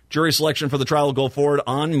reported. Jury selection for the trial will go forward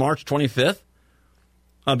on March 25th.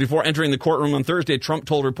 Before entering the courtroom on Thursday, Trump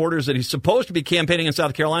told reporters that he's supposed to be campaigning in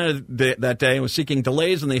South Carolina that day and was seeking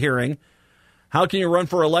delays in the hearing. How can you run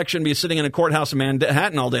for election and be sitting in a courthouse in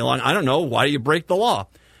Manhattan all day long? I don't know. Why do you break the law?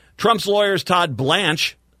 Trump's lawyers, Todd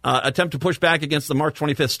Blanche, attempt to push back against the March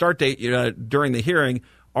 25th start date during the hearing,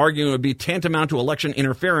 arguing it would be tantamount to election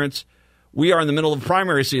interference. We are in the middle of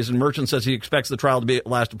primary season. Merchant says he expects the trial to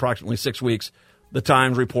last approximately 6 weeks. The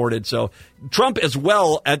Times reported. So Trump as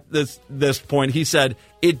well at this point, he said,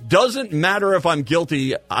 it doesn't matter if I'm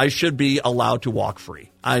guilty. I should be allowed to walk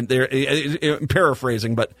free.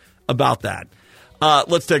 Paraphrasing, but about that.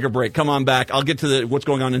 Let's take a break. Come on back. I'll get to what's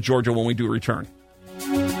going on in Georgia when we do return.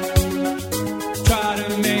 Try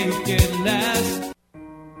to make it last.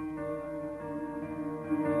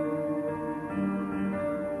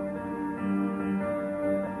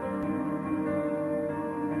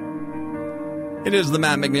 It is the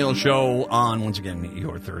Matt McNeil Show on, once again,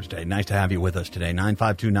 your Thursday. Nice to have you with us today.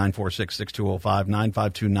 952-946-6205,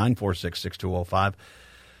 952-946-6205.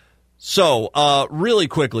 So, really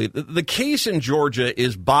quickly, the case in Georgia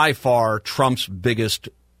is by far Trump's biggest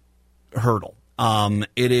hurdle.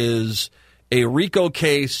 It is a RICO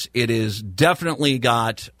case. It is definitely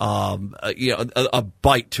got a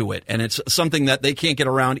bite to it, and it's something that they can't get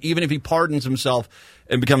around. Even if he pardons himself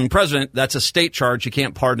and becoming president, that's a state charge. He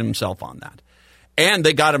can't pardon himself on that. And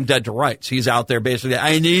they got him dead to rights. He's out there basically,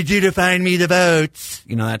 I need you to find me the votes.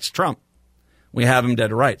 That's Trump. We have him dead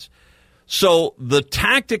to rights. So the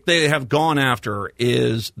tactic they have gone after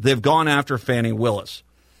is they've gone after Fani Willis.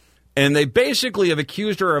 And they basically have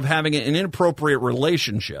accused her of having an inappropriate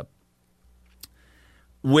relationship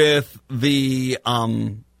with the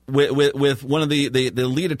with one of the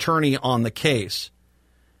lead attorney on the case.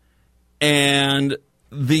 And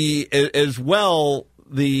they're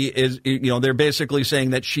basically saying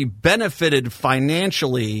that she benefited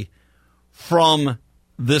financially from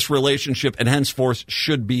this relationship and henceforth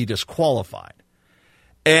should be disqualified.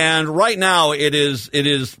 And right now it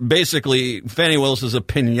is basically Fani Willis is a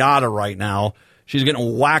piñata right now. She's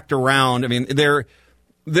getting whacked around. I mean, there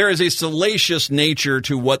is a salacious nature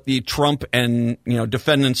to what the Trump and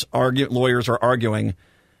defendants lawyers are arguing.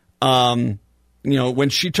 When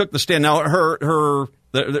she took the stand, now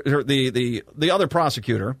the other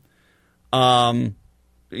prosecutor,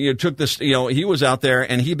 took this. He was out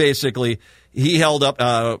there and he held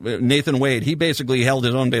up Nathan Wade. He basically held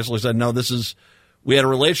his own. Basically said, "No, we had a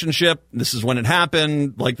relationship. This is when it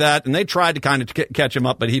happened, like that." And they tried to kind of catch him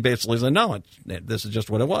up, but he basically said, "No, this is just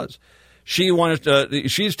what it was."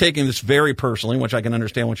 She's taking this very personally, which I can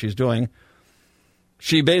understand what she's doing.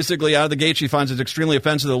 She basically, out of the gate, she finds it extremely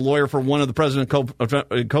offensive that a lawyer for one of the president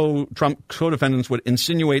Trump co-defendants would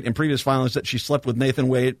insinuate in previous filings that she slept with Nathan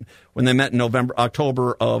Wade when they met in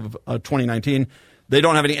October of 2019. They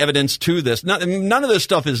don't have any evidence to this. None of this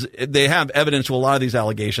stuff they have evidence to a lot of these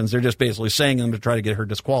allegations. They're just basically saying them to try to get her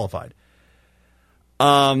disqualified.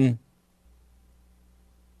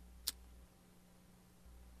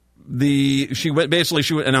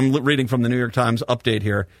 and I'm reading from the New York Times update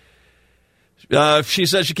here. She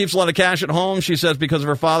says she keeps a lot of cash at home. She says because of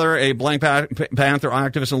her father, a Black Panther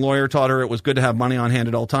activist and lawyer, taught her it was good to have money on hand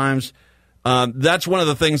at all times. That's one of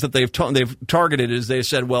the things that they've targeted is they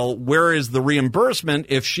said, well, where is the reimbursement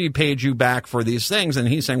if she paid you back for these things? And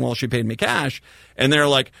he's saying, well, she paid me cash. And they're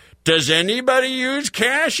like, does anybody use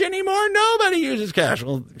cash anymore? Nobody uses cash.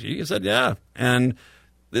 Well, she said, yeah. And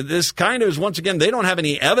this kind of is, once again, they don't have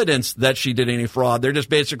any evidence that she did any fraud. They're just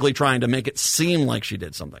basically trying to make it seem like she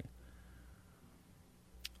did something.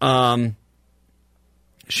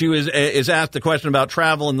 She is asked a question about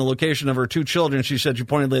travel and the location of her 2 children. She said she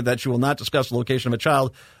pointedly that she will not discuss the location of a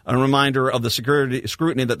child, a reminder of the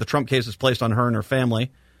scrutiny that the Trump case has placed on her and her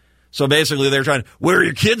family. So basically they're trying, where are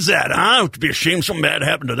your kids at? I have to be ashamed something bad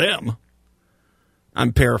happened to them.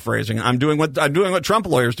 I'm paraphrasing. I'm doing what Trump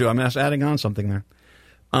lawyers do. I'm just adding on something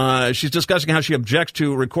there. She's discussing how she objects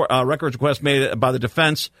to records requests made by the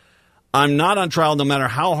defense. I'm not on trial no matter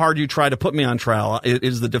how hard you try to put me on trial. It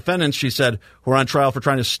is the defendants, she said, who are on trial for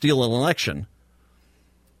trying to steal an election.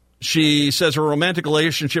 She says her romantic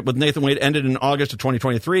relationship with Nathan Wade ended in August of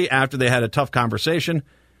 2023 after they had a tough conversation.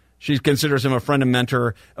 She considers him a friend and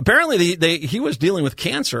mentor. Apparently, he was dealing with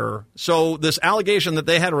cancer, so this allegation that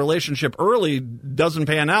they had a relationship early doesn't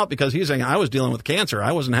pan out because he's saying, I was dealing with cancer.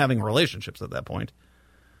 I wasn't having relationships at that point.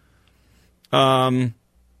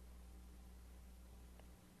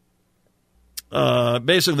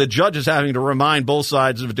 Basically, the judge is having to remind both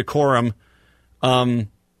sides of decorum on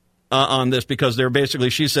this because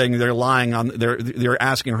she's saying they're lying on they're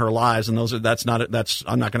asking her lies, and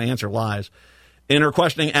I'm not going to answer lies. In her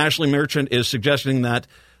questioning, Ashley Merchant is suggesting that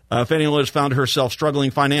Fani Willis found herself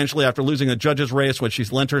struggling financially after losing a judge's race, which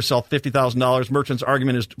she's lent herself $50,000. Merchant's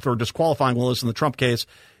argument is for disqualifying Willis in the Trump case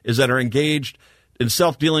is that her engaged in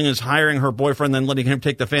self-dealing is hiring her boyfriend, then letting him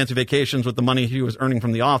take the fancy vacations with the money he was earning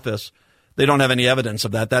from the office. They don't have any evidence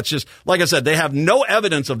of that. That's just, like I said, they have no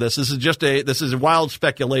evidence of this. This is wild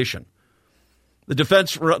speculation. The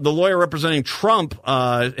defense, the lawyer representing Trump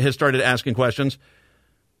has started asking questions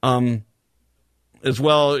as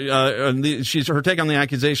well. Her take on the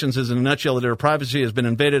accusations is, in a nutshell, that her privacy has been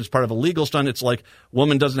invaded as part of a legal stunt. It's like a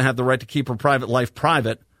woman doesn't have the right to keep her private life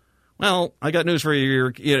private. Well, I got news for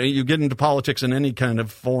you. You get into politics in any kind of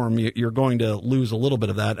form, you're going to lose a little bit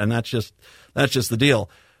of that, and that's just the deal.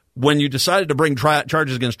 When you decided to bring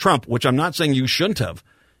charges against Trump, which I'm not saying you shouldn't have,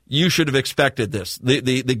 you should have expected this.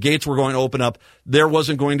 The gates were going to open up. There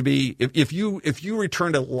wasn't going to be, if you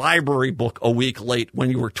returned a library book a week late when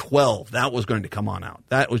you were 12, that was going to come on out.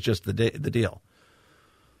 That was just the deal.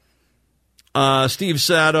 Steve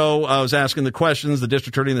Sato was asking the questions. The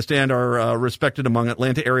district attorney and the stand are respected among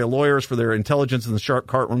Atlanta area lawyers for their intelligence and the sharp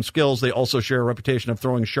courtroom skills. They also share a reputation of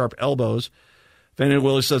throwing sharp elbows. Fani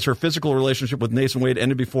Willis says her physical relationship with Nathan Wade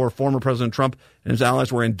ended before former President Trump and his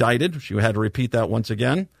allies were indicted. She had to repeat that once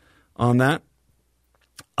again on that.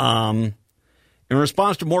 In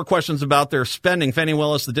response to more questions about their spending, Fani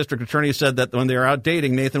Willis, the district attorney, said that when they were out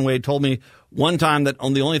dating, Nathan Wade told me one time that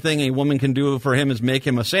the only thing a woman can do for him is make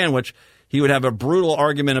him a sandwich. He would have a brutal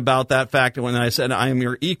argument about that fact. And when I said, I am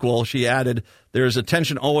your equal, she added, there's a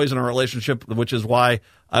tension always in our relationship, which is why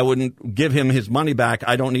I wouldn't give him his money back.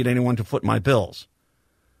 I don't need anyone to foot my bills.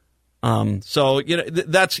 So,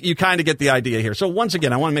 you kind of get the idea here. So once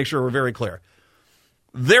again, I want to make sure we're very clear.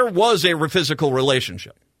 There was a physical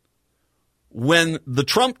relationship. When the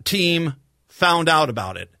Trump team found out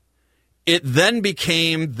about it, it then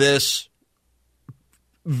became this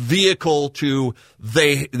vehicle to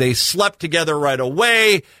they slept together right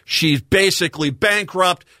away. She's basically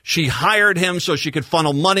bankrupt. She hired him so she could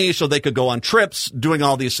funnel money so they could go on trips, doing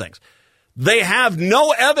all these things. They have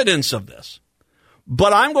no evidence of this.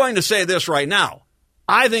 But I'm going to say this right now.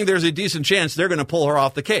 I think there's a decent chance they're going to pull her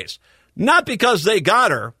off the case. Not because they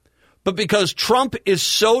got her, but because Trump is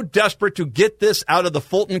so desperate to get this out of the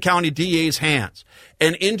Fulton County DA's hands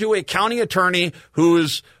and into a county attorney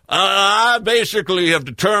who's I basically have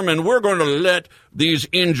determined we're going to let these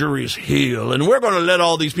injuries heal and we're going to let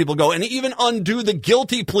all these people go and even undo the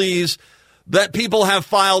guilty pleas that people have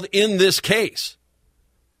filed in this case.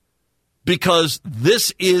 Because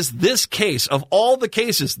this case, of all the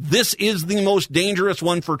cases, this is the most dangerous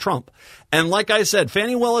one for Trump. And like I said,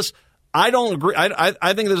 Fani Willis, I don't agree.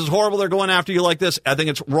 I think this is horrible. They're going after you like this. I think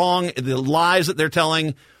it's wrong. The lies that they're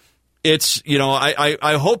telling, it's,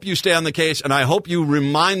 I hope you stay on the case, and I hope you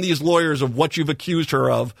remind these lawyers of what you've accused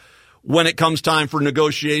her of when it comes time for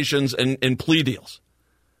negotiations and plea deals.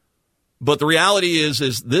 But the reality is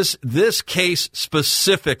this case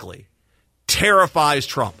specifically terrifies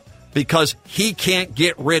Trump because he can't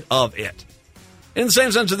get rid of it. In the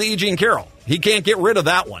same sense of the E. Jean Carroll. He can't get rid of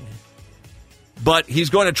that one. But he's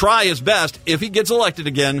going to try his best, if he gets elected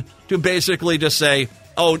again, to basically just say,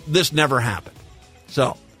 oh, this never happened.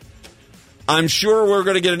 So I'm sure we're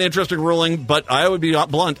going to get an interesting ruling, but I would be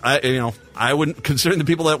blunt. I wouldn't, considering the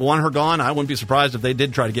people that want her gone, I wouldn't be surprised if they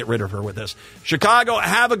did try to get rid of her with this. Chicago,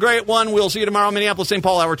 have a great one. We'll see you tomorrow. Minneapolis, St.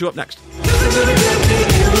 Paul, Hour 2 up next.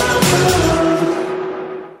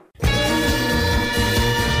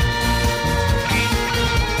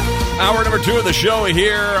 Hour number 2 of the show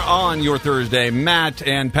here on your Thursday. Matt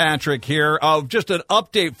and Patrick here. Just an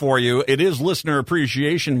update for you. It is Listener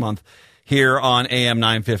Appreciation Month here on AM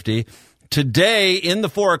 950. Today, in the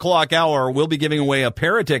 4 o'clock hour, we'll be giving away a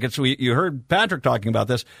pair of tickets. You heard Patrick talking about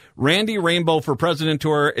this. Randy Rainbow for President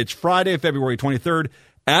Tour. It's Friday, February 23rd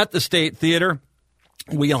at the State Theater.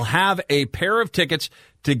 We'll have a pair of tickets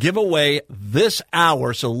to give away this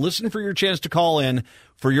hour. So listen for your chance to call in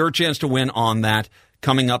for your chance to win on that.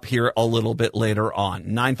 Coming up here a little bit later on.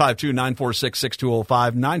 952-946-6205,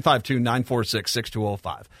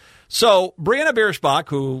 952-946-6205. So, Brianna Bierschbach,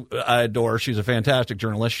 who I adore, she's a fantastic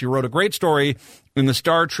journalist. She wrote a great story in the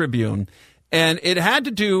Star Tribune, and it had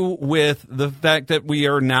to do with the fact that we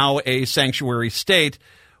are now a sanctuary state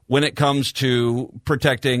when it comes to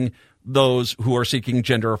protecting those who are seeking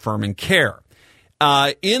gender-affirming care.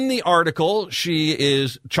 In the article, she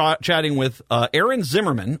is chatting with Aaron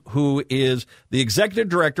Zimmerman, who is the executive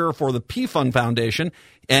director for the Pfund Foundation,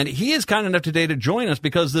 and he is kind enough today to join us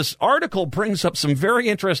because this article brings up some very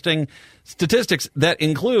interesting statistics that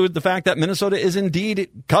include the fact that Minnesota is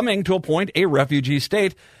indeed coming to a point a refugee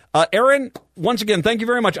state. Aaron, once again, thank you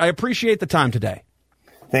very much. I appreciate the time today.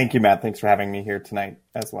 Thank you, Matt. Thanks for having me here tonight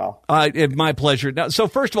as well. My pleasure. Now, so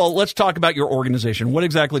first of all, let's talk about your organization. What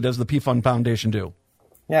exactly does the Pfund Foundation do?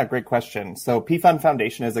 Yeah, great question. So Pfund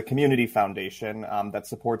Foundation is a community foundation that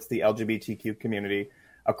supports the LGBTQ community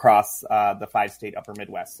across the 5-state upper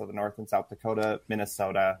Midwest, so the North and South Dakota,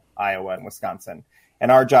 Minnesota, Iowa, and Wisconsin.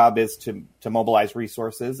 And our job is to mobilize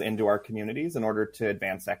resources into our communities in order to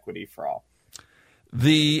advance equity for all.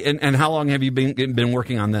 And how long have you been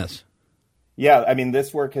working on this? Yeah, I mean,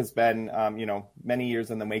 this work has been, many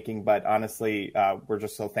years in the making, but honestly, we're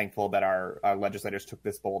just so thankful that our legislators took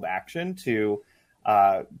this bold action to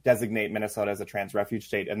designate Minnesota as a trans refuge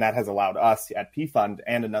state, and that has allowed us at Pfund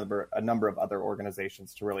and a number of other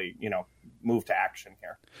organizations to really, move to action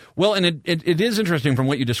here. Well, and it is interesting from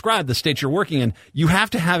what you described, the states you're working in. You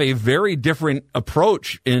have to have a very different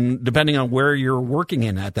approach depending on where you're working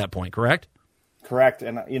in at that point, correct? Correct,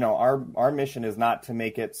 and our mission is not to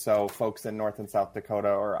make it so folks in North and South Dakota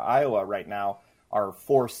or Iowa right now are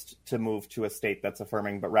forced to move to a state that's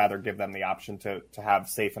affirming, but rather give them the option to have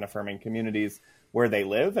safe and affirming communities where they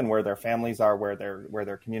live and where their families are, where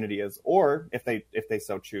their community is, or if they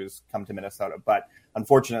so choose, come to Minnesota. But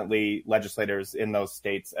unfortunately, legislators in those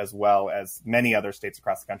states, as well as many other states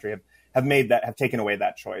across the country, have taken away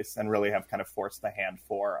that choice and really have kind of forced the hand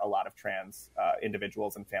for a lot of trans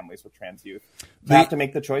individuals and families with trans youth to have to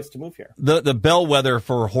make the choice to move here. The bellwether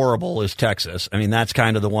for horrible is Texas. I mean, that's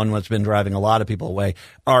kind of the one that's been driving a lot of people away.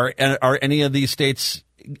 Are any of these states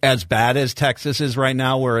as bad as Texas is right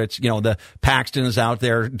now, where it's, the Paxton is out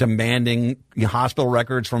there demanding hospital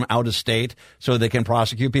records from out of state so they can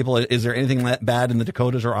prosecute people? Is there anything that bad in the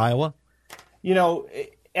Dakotas or Iowa?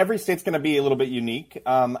 Every state's going to be a little bit unique.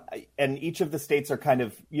 And each of the states are kind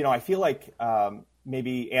of, I feel like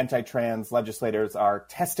maybe anti-trans legislators are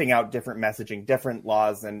testing out different messaging, different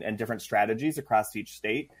laws and different strategies across each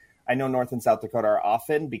state. I know North and South Dakota are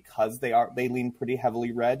often, because they lean pretty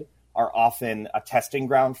heavily red, are often a testing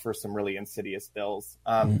ground for some really insidious bills.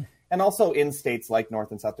 And also in states like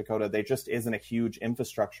North and South Dakota, there just isn't a huge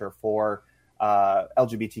infrastructure for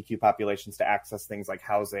LGBTQ populations to access things like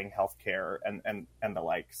housing, healthcare, and the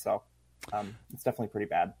like. So it's definitely pretty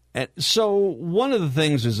bad. And so one of the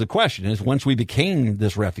things is the question is, once we became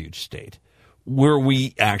this refuge state, were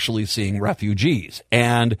we actually seeing refugees?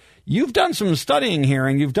 And you've done some studying here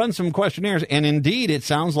and you've done some questionnaires, and indeed it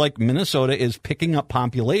sounds like Minnesota is picking up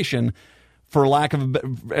population, for lack of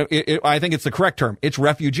I think it's the correct term. It's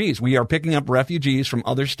refugees. We are picking up refugees from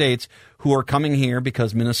other states who are coming here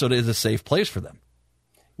because Minnesota is a safe place for them.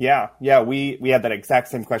 Yeah. We had that exact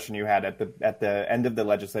same question you had at the end of the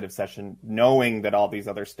legislative session, knowing that all these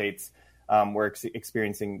other states were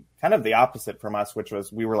experiencing kind of the opposite from us, which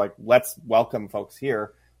was, we were like, let's welcome folks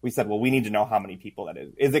here. We said, well, we need to know how many people that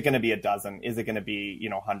is. Is it going to be a dozen? Is it going to be,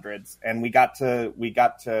 hundreds? And we got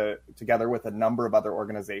together with a number of other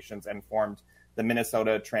organizations and formed the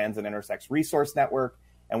Minnesota Trans and Intersex Resource Network.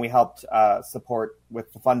 And we helped support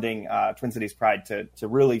with the funding Twin Cities Pride to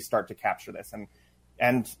really start to capture this.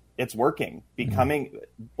 And it's working.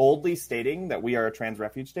 Boldly stating that we are a trans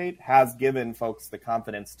refuge state has given folks the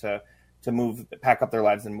confidence to pack up their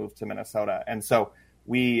lives and move to Minnesota. And so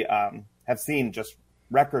we have seen just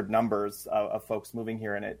record numbers of folks moving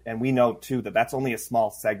here in it. And we know, too, that that's only a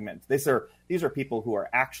small segment. These are people who are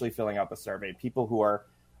actually filling out the survey, people who are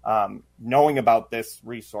knowing about this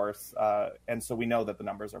resource. And so we know that the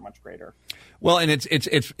numbers are much greater. Well, and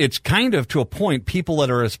it's kind of to a point, people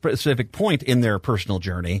that are at a specific point in their personal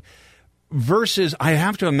journey versus I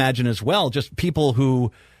have to imagine as well, just people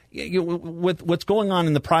who, with what's going on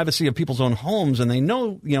in the privacy of people's own homes, and they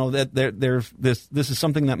know, that there's this is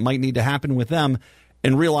something that might need to happen with them,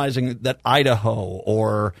 and realizing that Idaho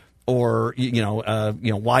or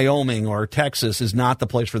Wyoming or Texas is not the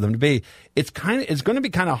place for them to be. It's going to be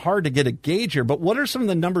kind of hard to get a gauge here. But what are some of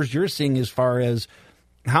the numbers you're seeing as far as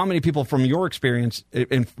how many people from your experience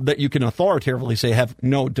that you can authoritatively say have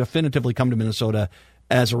definitively come to Minnesota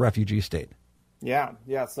as a refugee state? Yeah.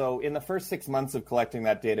 So in the first 6 months of collecting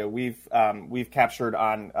that data, we've captured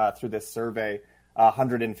on through this survey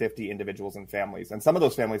 150 individuals and families, and some of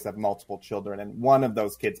those families have multiple children, and one of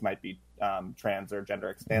those kids might be trans or gender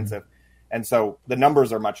expansive, and so the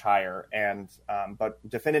numbers are much higher. And but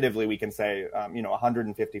definitively, we can say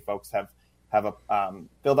 150 folks have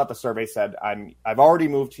filled out the survey, said I've already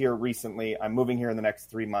moved here recently. I'm moving here in the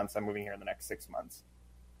next 3 months. I'm moving here in the next 6 months.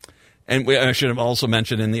 And I should have also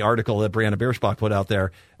mentioned in the article that Brianna Bierschbach put out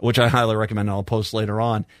there, which I highly recommend, I'll post later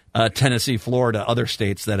on, Tennessee, Florida, other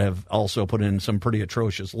states that have also put in some pretty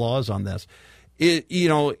atrocious laws on this.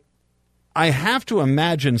 I have to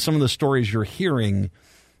imagine some of the stories you're hearing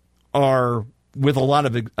are with a lot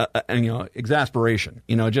of exasperation.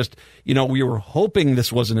 We were hoping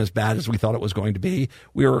this wasn't as bad as we thought it was going to be.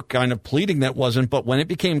 We were kind of pleading that wasn't, but when it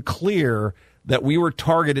became clear that we were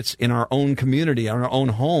targeted in our own community, in our own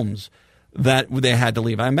homes, that they had to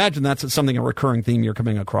leave. I imagine that's a recurring theme you're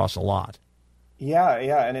coming across a lot. Yeah,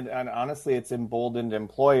 and honestly, it's emboldened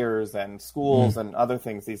employers and schools and other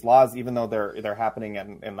things. These laws, even though they're happening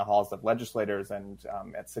in the halls of legislators and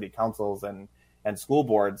at city councils and school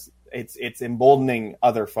boards, it's emboldening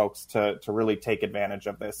other folks to really take advantage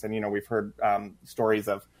of this. And we've heard stories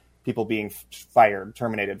of people being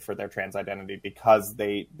terminated for their trans identity because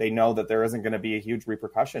they know that there isn't going to be a huge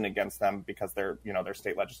repercussion against them because their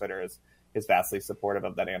state legislator is vastly supportive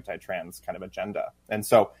of that anti-trans kind of agenda. And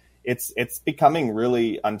so it's becoming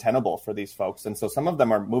really untenable for these folks. And so some of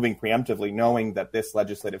them are moving preemptively, knowing that this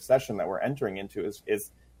legislative session that we're entering into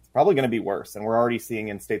is probably going to be worse. And we're already seeing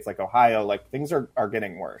in states like Ohio, things are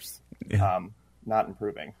getting worse, not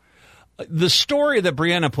improving. The story that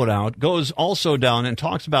Brianna put out goes also down and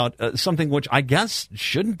talks about something which I guess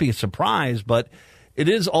shouldn't be a surprise, but it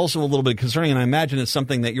is also a little bit concerning, and I imagine it's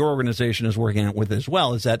something that your organization is working with as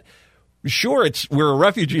well, is that, sure, we're a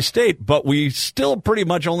refugee state, but we still pretty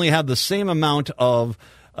much only have the same amount of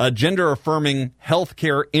gender-affirming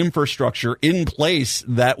healthcare infrastructure in place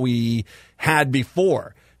that we had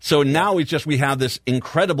before. So now we have this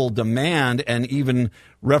incredible demand, and even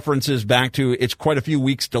references back to it's quite a few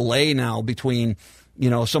weeks delay now between,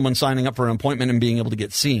 someone signing up for an appointment and being able to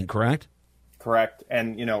get seen, correct? Correct.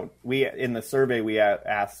 And, we in the survey, we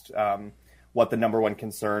asked what the number one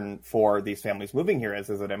concern for these families moving here is.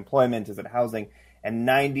 Is it employment? Is it housing? And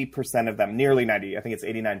 90% of them, nearly 90, I think it's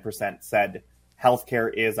 89%, said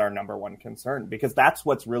healthcare is our number one concern, because that's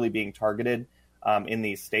what's really being targeted in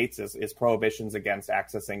these states is prohibitions against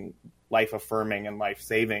accessing life-affirming and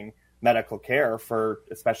life-saving medical care for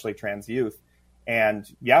especially trans youth. And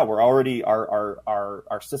we're already our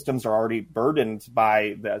systems are already burdened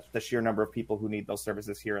by the sheer number of people who need those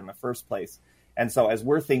services here in the first place. And so as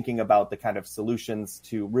we're thinking about the kind of solutions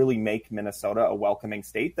to really make Minnesota a welcoming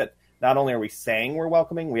state, that not only are we saying we're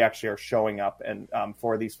welcoming, we actually are showing up and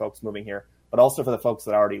for these folks moving here, but also for the folks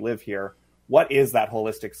that already live here. What is that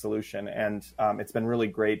holistic solution? And it's been really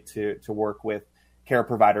great to work with care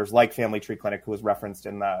providers like Family Tree Clinic, who was referenced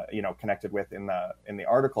in the, connected with in the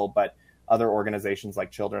article, but other organizations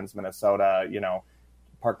like Children's Minnesota,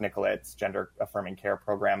 Park Nicolet's Gender Affirming Care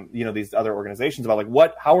Program, these other organizations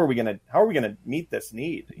about how are we going to meet this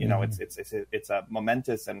need? It's a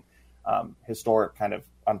momentous and historic kind of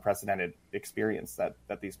unprecedented experience that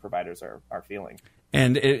these providers are feeling.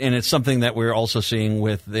 And it's something that we're also seeing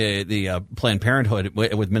with the Planned Parenthood,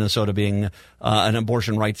 with Minnesota being an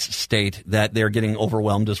abortion rights state, that they're getting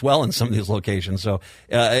overwhelmed as well in some of these locations. So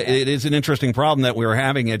it is an interesting problem that we're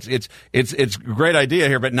having. It's a great idea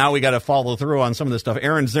here, but now we got to follow through on some of this stuff.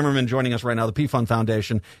 Aaron Zimmerman joining us right now, the Pfund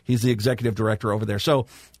Foundation. He's the executive director over there. So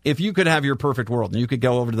if you could have your perfect world and you could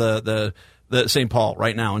go over to the St. Paul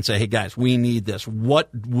right now and say, hey guys, we need this, what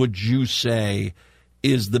would you say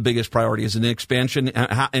is the biggest priority? Is it an expansion?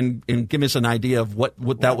 And give us an idea of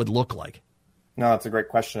what that would look like. No, that's a great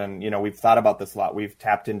question. And, we've thought about this a lot. We've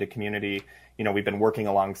tapped into community. We've been working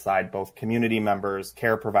alongside both community members,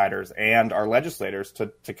 care providers, and our legislators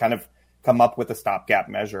to kind of come up with a stopgap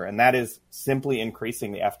measure. And that is simply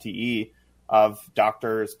increasing the FTE of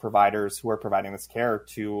doctors, providers who are providing this care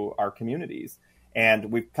to our communities.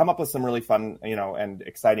 And we've come up with some really fun, and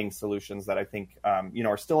exciting solutions that I think,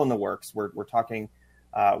 are still in the works. We're talking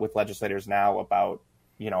with legislators now about,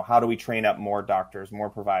 how do we train up more doctors,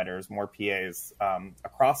 more providers, more PAs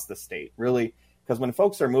across the state, really, because when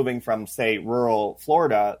folks are moving from, say, rural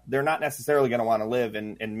Florida, they're not necessarily going to want to live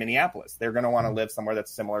in Minneapolis. They're going to want to live somewhere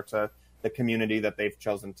that's similar to the community that they've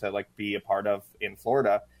chosen to be a part of in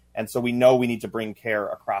Florida. And so we know we need to bring care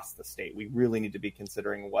across the state. We really need to be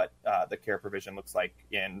considering what the care provision looks like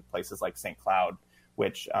in places like St. Cloud,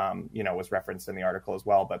 which, was referenced in the article as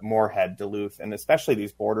well, but Moorhead, Duluth, and especially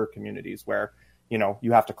these border communities where,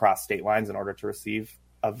 you have to cross state lines in order to receive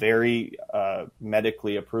a very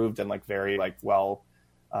medically approved and very well,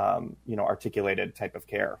 articulated type of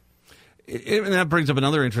care. And that brings up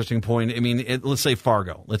another interesting point. I mean, let's say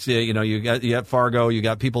Fargo. Let's say, you got Fargo, you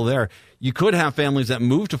got people there. You could have families that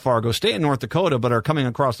move to Fargo, stay in North Dakota, but are coming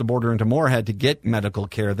across the border into Moorhead to get medical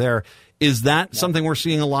care there. Is that something we're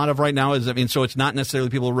seeing a lot of right now? So it's not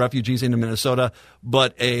necessarily people, refugees into Minnesota,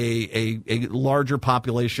 but a larger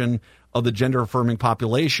population of the gender affirming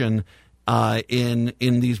population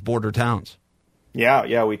in these border towns.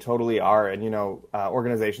 Yeah, we totally are. And,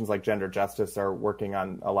 organizations like Gender Justice are working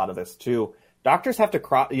on a lot of this too. Doctors have to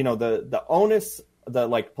cross, the onus,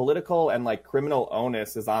 the political and criminal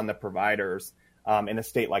onus is on the providers in a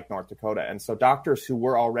state like North Dakota. And so doctors who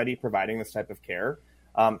were already providing this type of care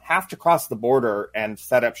have to cross the border and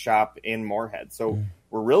set up shop in Moorhead. So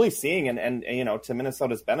we're really seeing, and to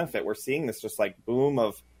Minnesota's benefit, we're seeing this just boom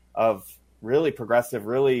of really progressive,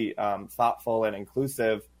 really thoughtful and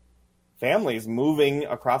inclusive families moving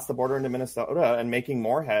across the border into Minnesota and making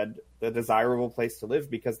Moorhead the desirable place to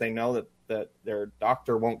live because they know that their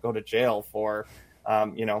doctor won't go to jail for,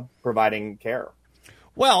 providing care.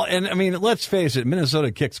 Well, and I mean, let's face it,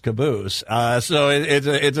 Minnesota kicks caboose. So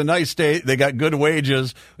it's a nice state. They got good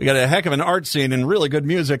wages. We got a heck of an art scene and really good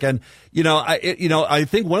music. And, I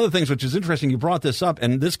think one of the things which is interesting, you brought this up,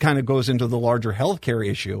 and this kind of goes into the larger healthcare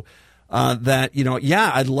issue.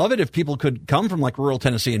 I'd love it if people could come from rural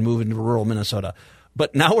Tennessee and move into rural Minnesota.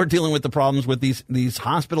 But now we're dealing with the problems with these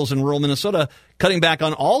hospitals in rural Minnesota cutting back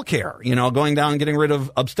on all care, going down and getting rid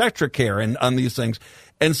of obstetric care and on these things.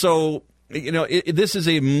 And so, this is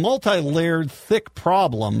a multi-layered, thick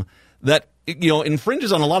problem that,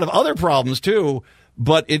 infringes on a lot of other problems too.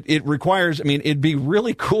 But it requires, it'd be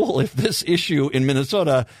really cool if this issue in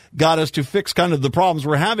Minnesota got us to fix kind of the problems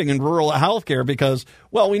we're having in rural healthcare because,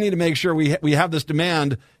 we need to make sure we have this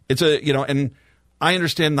demand. It's and I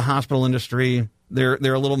understand the hospital industry. They're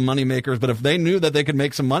a little money makers, but if they knew that they could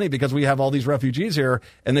make some money because we have all these refugees here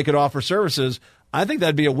and they could offer services, I think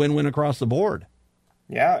that'd be a win-win across the board.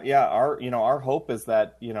 Yeah. Our hope is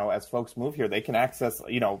that, as folks move here, they can access,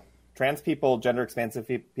 trans people, gender expansive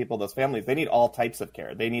people, those families, they need all types of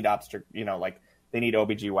care. They need they need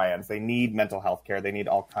OBGYNs, they need mental health care, they need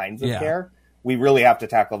all kinds of care. We really have to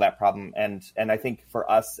tackle that problem. And I think for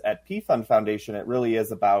us at Pfund Foundation, it really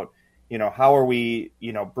is about, how are we,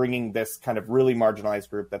 bringing this kind of really marginalized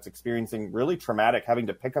group that's experiencing really traumatic, having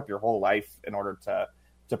to pick up your whole life in order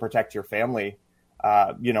to protect your family.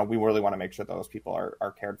 We really want to make sure those people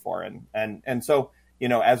are cared for. And so,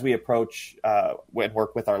 as we approach and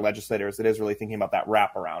work with our legislators, it is really thinking about that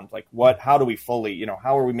wraparound. How do we fully,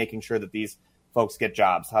 how are we making sure that these folks get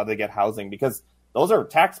jobs, how they get housing? Because those are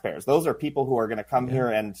taxpayers. Those are people who are going to come here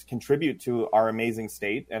and contribute to our amazing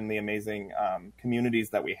state and the amazing communities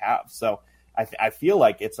that we have. So I feel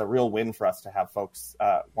like it's a real win for us to have folks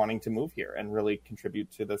wanting to move here and really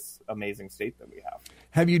contribute to this amazing state that we have.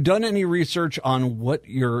 Have you done any research on what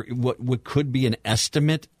could be an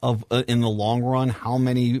estimate of in the long run how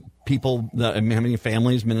many people, how many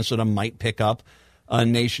families Minnesota might pick up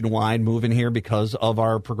nationwide moving here because of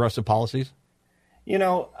our progressive policies?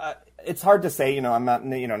 It's hard to say. I'm not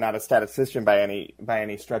not a statistician by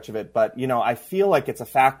any stretch of it, but I feel like it's a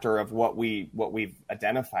factor of what we've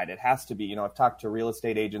identified. It has to be. I've talked to real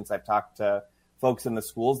estate agents, I've talked to folks in the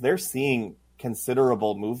schools. They're seeing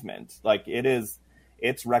considerable movement.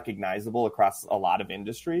 It's recognizable across a lot of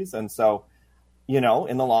industries, and so in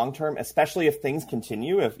the long term, especially if things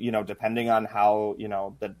continue, if depending on how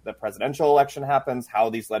the presidential election happens, how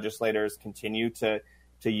these legislators continue to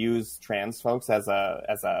use trans folks as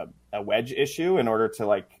a wedge issue in order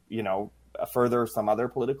to further some other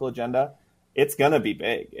political agenda. it's going to be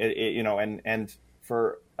big, and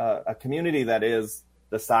for a community that is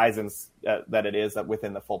the size and that it is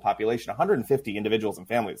within the full population, 150 individuals and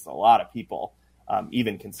families is a lot of people,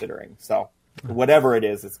 even considering. So whatever it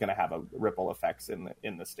is, it's going to have a ripple effects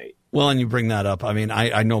in the state. Well, and you bring that up. I mean,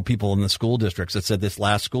 I know people in the school districts that said this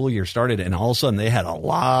last school year started, and all of a sudden they had a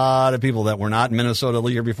lot of people that were not in Minnesota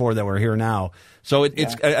the year before that were here now. So I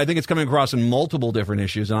think it's coming across in multiple different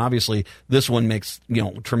issues, and obviously this one makes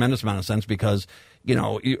tremendous amount of sense because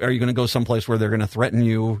are you going to go someplace where they're going to threaten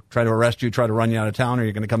you, try to arrest you, try to run you out of town, or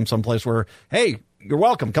you're going to come someplace where, hey, you're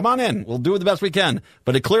welcome, come on in, we'll do it the best we can.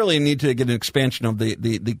 But it clearly need to get an expansion of the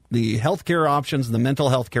healthcare options, the mental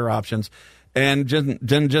health care options, and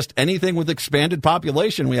just anything with expanded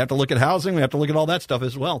population. We have to look at housing, we have to look at all that stuff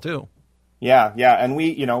as well too. Yeah, and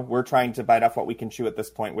we're trying to bite off what we can chew at this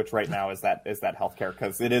point, which right now is that healthcare,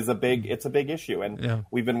 because it's a big issue, and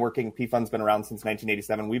we've been working. Pfund's been around since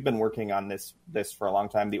 1987. We've been working on this for a long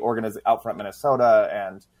time. The Outfront Minnesota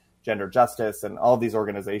and Gender Justice and all of these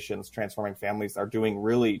organizations, Transforming Families, are doing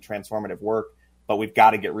really transformative work. But we've got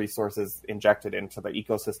to get resources injected into the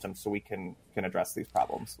ecosystem so we can address these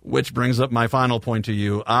problems. Which brings up my final point to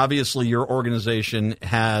you. Obviously, your organization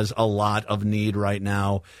has a lot of need right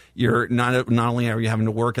now. You're not only are you having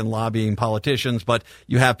to work and lobbying politicians, but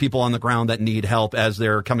you have people on the ground that need help as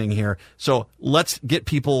they're coming here. So let's get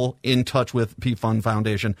people in touch with Pfund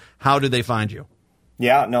Foundation. How do they find you?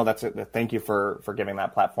 Yeah, no, that's it. Thank you for giving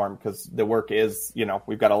that platform, because the work is,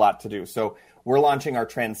 we've got a lot to do. So we're launching our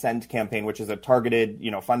Transcend campaign, which is a targeted,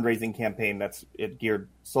 fundraising campaign that's geared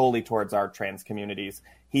solely towards our trans communities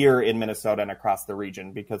here in Minnesota and across the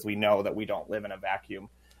region, because we know that we don't live in a vacuum.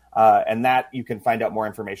 And that you can find out more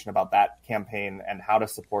information about that campaign and how to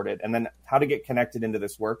support it, and then how to get connected into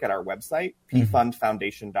this work at our website,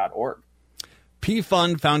 pfundfoundation.org.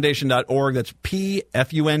 pfundfoundation.org. That's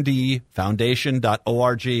PFUND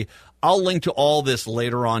foundation.org. I'll link to all this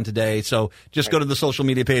later on today. So just go to the social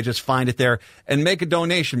media pages, find it there, and make a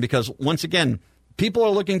donation, because once again, people are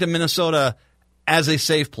looking to Minnesota as a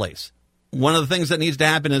safe place. One of the things that needs to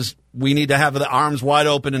happen is we need to have the arms wide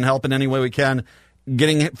open and help in any way we can.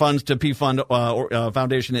 Getting funds to Pfund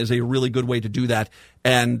Foundation is a really good way to do that.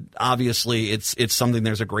 And obviously, it's something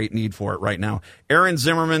there's a great need for it right now. Aaron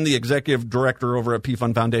Zimmerman, the executive director over at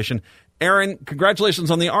Pfund Foundation. Aaron,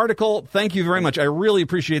 congratulations on the article. Thank you very much. I really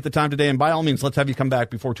appreciate the time today. And by all means, let's have you come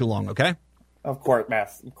back before too long, okay? Of course,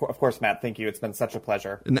 Matt. Thank you. It's been such a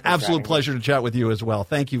pleasure. An absolute pleasure to chat with you as well.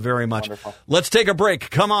 Thank you very much. Wonderful. Let's take a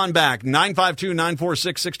break. Come on back.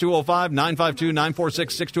 952-946-6205,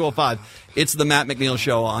 952-946-6205. It's the Matt McNeil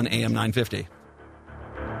Show on AM 950.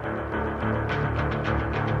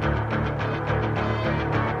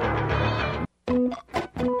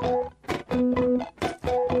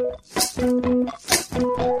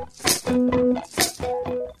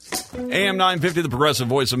 AM 950, the progressive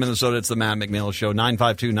voice of Minnesota. It's the Matt McNeil Show.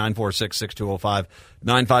 952-946-6205.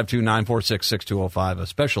 952-946-6205. A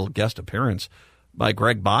special guest appearance by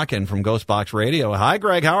Greg Bakken from Ghost Box Radio. Hi,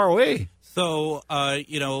 Greg. How are we? So,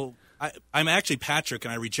 I'm actually Patrick,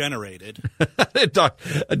 and I regenerated. A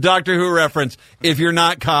Doctor Who reference. If you're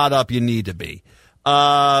not caught up, you need to be.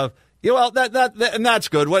 Well, and that's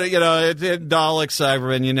good. Dalek,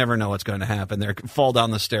 Cyberman, you never know what's going to happen there. Fall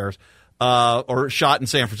down the stairs. Or shot in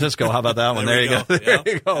San Francisco. How about that one? There you go. There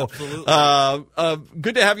you go. Absolutely.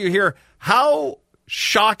 Good to have you here. How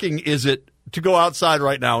shocking is it to go outside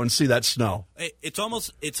right now and see that snow? It's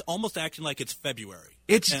almost acting like it's February.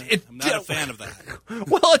 I'm not a fan of that.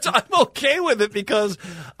 Well, I'm okay with it, because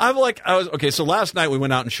so last night we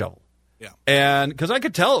went out and shoveled. Yeah. And because I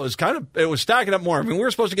could tell it was stacking up more. I mean, we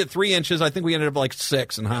were supposed to get 3 inches. I think we ended up like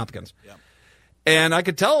 6 in Hopkins. Yeah. And I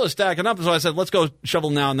could tell it was stacking up, so I said, let's go shovel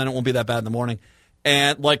now, and then it won't be that bad in the morning.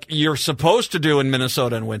 And like you're supposed to do in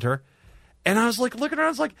Minnesota in winter. And I was like, looking around, I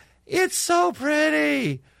was like, it's so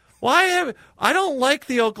pretty. I don't like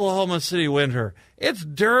the Oklahoma City winter. It's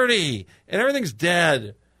dirty, and everything's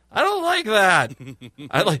dead. I don't like that.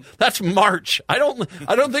 That's March. I don't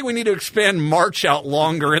think we need to expand March out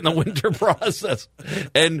longer in the winter process.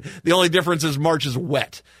 And the only difference is March is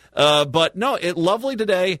wet. But no, lovely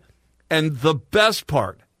today. And the best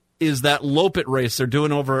part is that Lopet race they're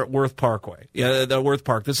doing over at Worth Parkway. Yeah, the Worth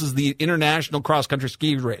Park. This is the International Cross Country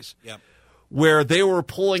Ski Race. Yep. Where they were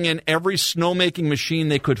pulling in every snowmaking machine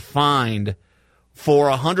they could find for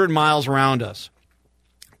 100 miles around us.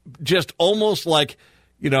 Just almost like,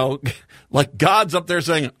 like God's up there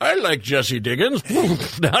saying, I like Jesse Diggins.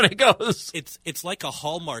 Down he goes. It's like a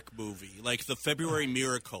Hallmark movie, like the February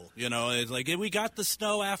Miracle. It's like, we got the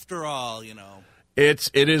snow after all, It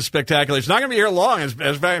is spectacular. It's not going to be here long. As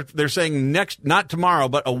fact, they're saying not tomorrow,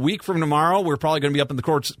 but a week from tomorrow, we're probably going to be up in the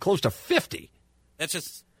courts close to 50. That's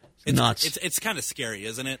just nuts. It's kind of scary,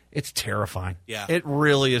 isn't it? It's terrifying. Yeah, it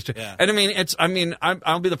really is. Yeah. And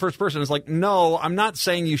I'll be the first person. It's like, no, I'm not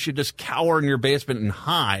saying you should just cower in your basement and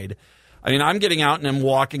hide. I mean, I'm getting out and I'm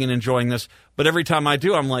walking and enjoying this, but every time I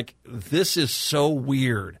do, I'm like, this is so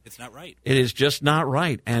weird. It's not right. It is just not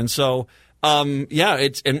right. And so, and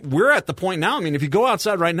we're at the point now. I mean, if you go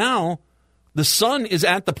outside right now, the sun is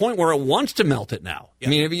at the point where it wants to melt it now. Yeah.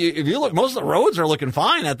 I mean, if you look, most of the roads are looking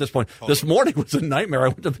fine at this point. Totally. This morning was a nightmare. I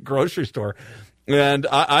went to the grocery store, and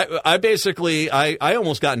I basically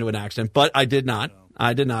almost got into an accident, but I did not.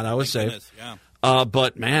 I did not. I was safe. Goodness, yeah.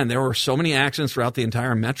 But man, there were so many accidents throughout the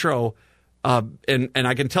entire metro. And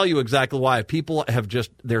I can tell you exactly why. People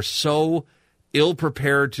they're so ill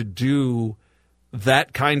prepared to do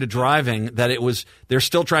that kind of driving that they're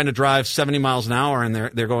still trying to drive 70 miles an hour and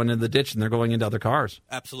they're going into the ditch and they're going into other cars.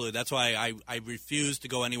 Absolutely. That's why I refuse to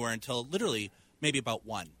go anywhere until literally maybe about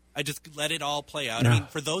 1. I just let it all play out. Yeah. I mean,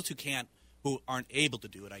 for those who aren't able to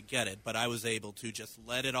do it, I get it, but I was able to just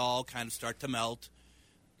let it all kind of start to melt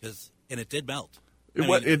and it did melt.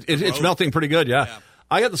 It's melting pretty good, yeah.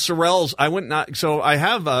 I got the Sorels. So I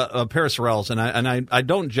have a pair of Sorels, and I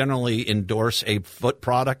don't generally endorse a foot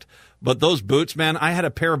product, but those boots, man, I had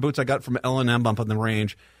a pair of boots I got from L&M up on the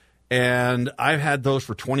range, and I've had those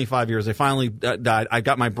for 25 years. They finally died. I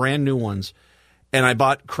got my brand new ones, and I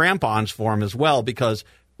bought crampons for them as well because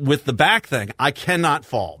with the back thing, I cannot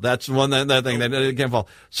fall. That's one that thing that I can't fall.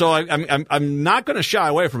 So I'm not going to shy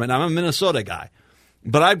away from it. I'm a Minnesota guy.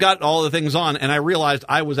 But I've got all the things on, and I realized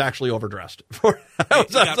I was actually overdressed. You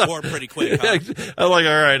got bored pretty quick, huh? I'm like,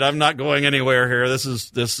 all right, I'm not going anywhere here.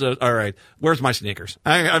 All right. Where's my sneakers?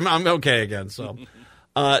 I'm okay again. So,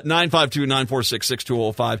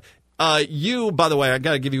 952-946-6205. You, by the way, I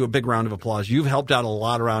got to give you a big round of applause. You've helped out a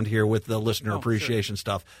lot around here with the listener appreciation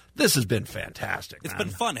stuff. This has been fantastic. It's been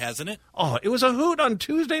fun, hasn't it? Oh, it was a hoot on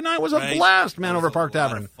Tuesday night. It was a blast, man, over Park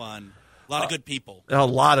Tavern. Fun. A lot of good people. A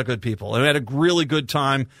lot of good people. And we had a really good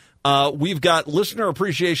time. We've got listener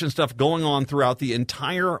appreciation stuff going on throughout the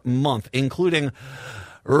entire month, including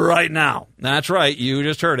right now. That's right. You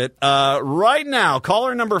just heard it. Right now,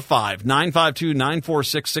 caller number 5,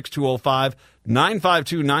 952-946-6205,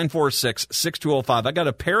 952-946-6205. I got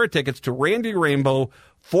a pair of tickets to Randy Rainbow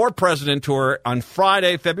for President Tour on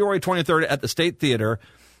Friday, February 23rd at the State Theater.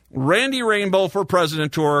 Randy Rainbow for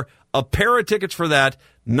President Tour. A pair of tickets for that,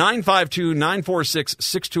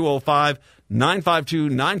 952-946-6205,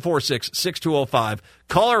 952-946-6205.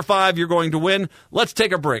 Caller 5, you're going to win. Let's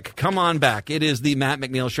take a break. Come on back. It is the Matt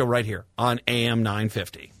McNeil Show right here on AM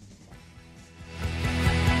 950.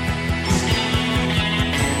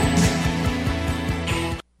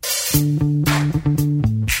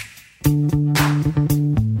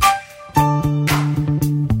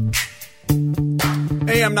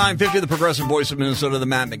 AM 950, the progressive voice of Minnesota, the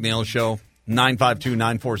Matt McNeil Show.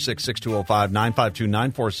 952-946-6205,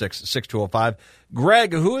 952-946-6205.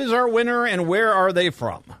 Greg, who is our winner and where are they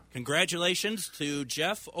from? Congratulations to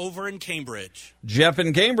Jeff over in Cambridge. Jeff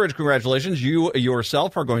in Cambridge, congratulations. You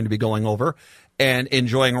yourself are going to be going over and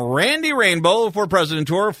enjoying Randy Rainbow for President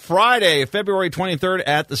Tour Friday, February 23rd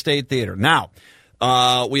at the State Theater. Now,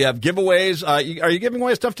 we have giveaways. Are you giving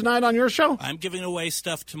away stuff tonight on your show? I'm giving away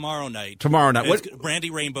stuff tomorrow night. Tomorrow night. What?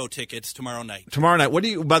 Randy Rainbow tickets tomorrow night. Tomorrow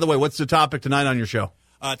night. By the way, what's the topic tonight on your show?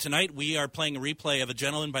 Tonight we are playing a replay of a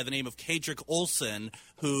gentleman by the name of Kadrick Olson,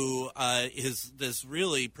 who is this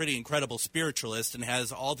really pretty incredible spiritualist and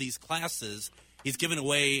has all these classes. He's given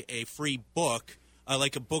away a free book,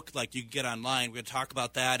 like a book like you can get online. We're going to talk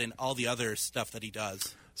about that and all the other stuff that he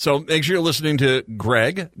does. So make sure you're listening to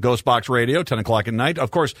Greg, Ghostbox Radio, 10 o'clock at night.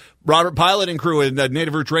 Of course, Robert Pilot and crew at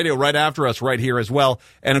Native Roots Radio right after us right here as well.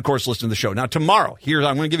 And, of course, listen to the show. Now, tomorrow,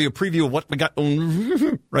 I'm going to give you a preview of what we got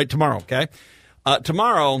right tomorrow, okay?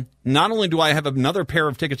 Tomorrow, not only do I have another pair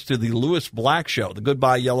of tickets to the Lewis Black Show, the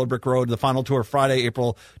Goodbye Yellow Brick Road, the final tour Friday,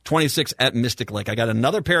 April 26th at Mystic Lake. I got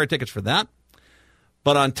another pair of tickets for that.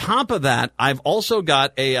 But on top of that, I've also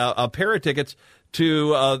got a pair of tickets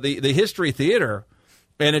to the History Theater.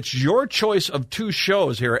 And it's your choice of two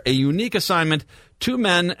shows here, a unique assignment. Two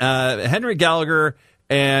men, Henry Gallagher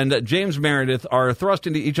and James Meredith, are thrust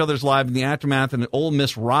into each other's lives in the aftermath of an Ole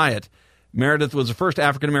Miss riot. Meredith was the first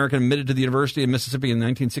African-American admitted to the University of Mississippi in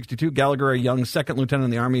 1962. Gallagher, a young second lieutenant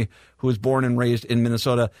in the Army who was born and raised in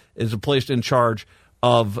Minnesota, is placed in charge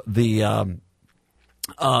of the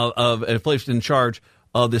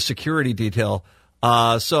security detail.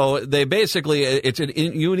 So they basically, it's a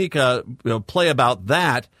unique play about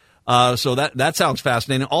that. So that sounds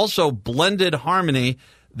fascinating. Also, Blended Harmony,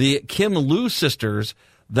 the Kim Lu sisters,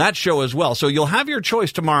 that show as well. So you'll have your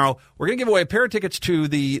choice tomorrow. We're going to give away a pair of tickets to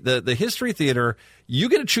the History Theater. You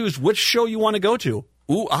get to choose which show you want to go to.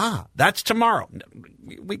 That's tomorrow.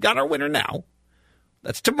 We got our winner now.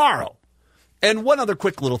 That's tomorrow. And one other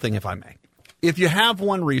quick little thing, if I may. If you have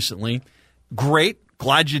won recently, great.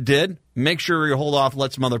 Glad you did. Make sure you hold off,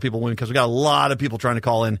 let some other people win, because we got a lot of people trying to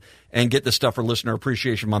call in and get this stuff for Listener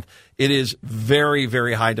Appreciation Month. It is very,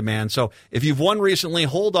 very high demand. So if you've won recently,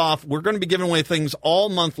 hold off. We're going to be giving away things all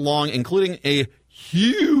month long, including a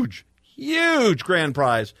huge, huge grand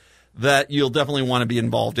prize that you'll definitely want to be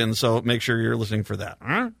involved in. So make sure you're listening for that.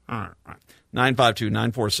 All right.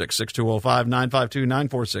 952-946-6205,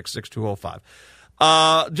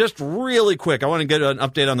 952-946-6205. Just really quick, I want to get an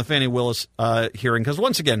update on the Fani Willis hearing, because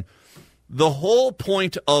once again, the whole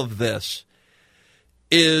point of this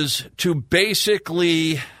is to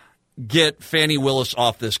basically get Fani Willis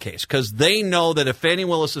off this case, because they know that if Fani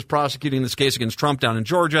Willis is prosecuting this case against Trump down in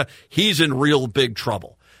Georgia, he's in real big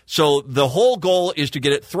trouble. So the whole goal is to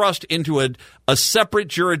get it thrust into a separate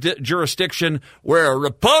jurisdiction where a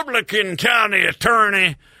Republican county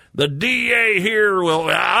attorney, the DA here,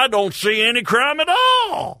 I don't see any crime at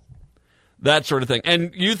all. That sort of thing.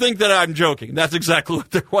 And you think that I'm joking. That's exactly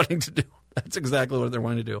what they're wanting to do. That's exactly what they're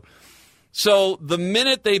wanting to do. So the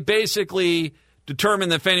minute they basically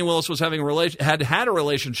determined that Fani Willis was had a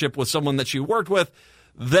relationship with someone that she worked with,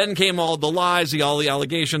 then came all the lies, all the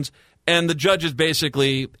allegations, and the judge is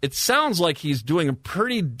basically, it sounds like he's doing a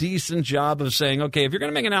pretty decent job of saying, okay, if you're going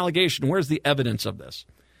to make an allegation, where's the evidence of this?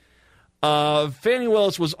 Fani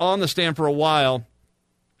Willis was on the stand for a while.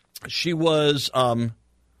 She was,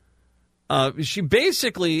 she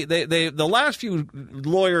basically, the last few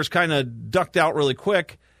lawyers kind of ducked out really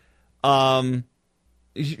quick.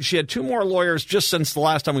 She had two more lawyers just since the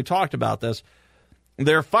last time we talked about this.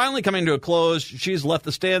 They're finally coming to a close. She's left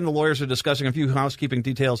the stand. The lawyers are discussing a few housekeeping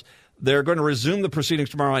details. They're going to resume the proceedings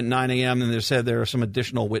tomorrow at 9 a.m., and they said there are some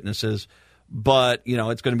additional witnesses. But,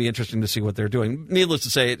 it's going to be interesting to see what they're doing. Needless to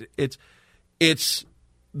say,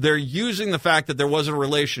 they're using the fact that there was a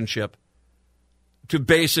relationship to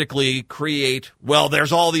basically create,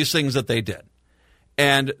 there's all these things that they did.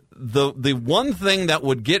 And the one thing that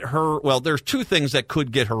would get her, there's two things that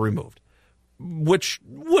could get her removed, which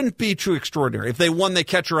wouldn't be too extraordinary. If they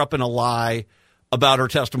catch her up in a lie about her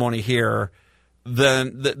testimony here,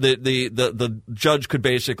 then the judge could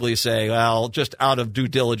basically say, just out of due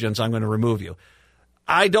diligence, I'm going to remove you.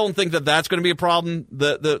 I don't think that that's going to be a problem.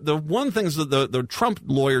 The one thing that the Trump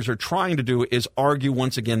lawyers are trying to do is argue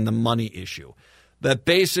once again the money issue. That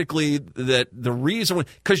basically that the reason,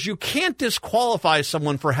 because you can't disqualify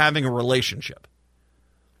someone for having a relationship.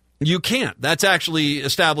 You can't. That's actually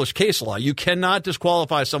established case law. You cannot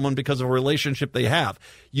disqualify someone because of a relationship they have.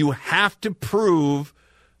 You have to prove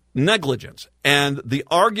negligence. And the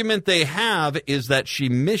argument they have is that she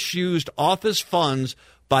misused office funds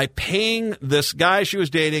by paying this guy she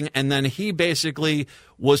was dating, and then he basically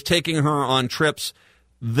was taking her on trips.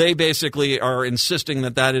 They basically are insisting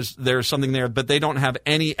that there's something there, but they don't have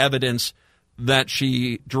any evidence that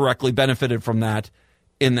she directly benefited from that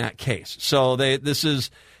in that case. So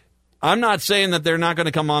I'm not saying that they're not going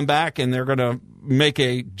to come on back and they're going to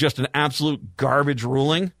make just an absolute garbage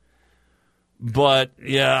ruling, but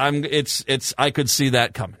yeah, I could see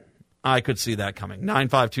that coming.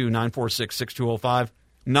 952-946-6205.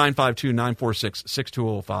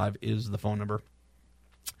 952-946-6205 is the phone number.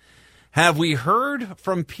 Have we heard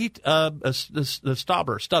from Pete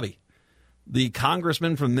Stauber, the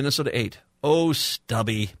congressman from Minnesota 8? Oh,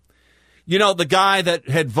 Stubby. The guy that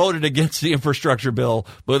had voted against the infrastructure bill,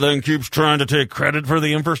 but then keeps trying to take credit for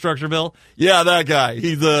the infrastructure bill? Yeah, that guy.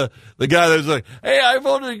 He's the guy that's like, hey, I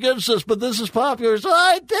voted against this, but this is popular, so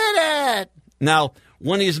I did it. Now,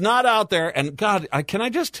 when he's not out there, and God, can I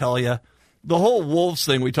just tell you, the whole wolves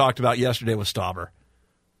thing we talked about yesterday with Stauber.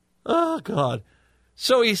 Oh, God.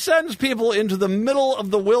 So he sends people into the middle of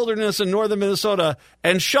the wilderness in northern Minnesota,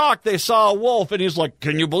 and shocked they saw a wolf, and he's like,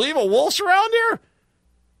 can you believe a wolf's around here?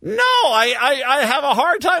 No, I have a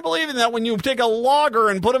hard time believing that when you take a logger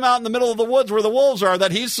and put him out in the middle of the woods where the wolves are,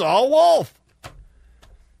 that he saw a wolf.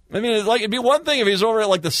 I mean, it'd be one thing if he's over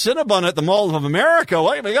at the Cinnabon at the Mall of America.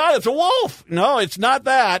 Oh my God, it's a wolf. No, it's not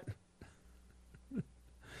that.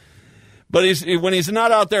 But when he's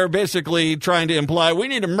not out there basically trying to imply, we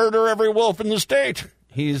need to murder every wolf in the state,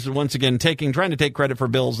 he's once again trying to take credit for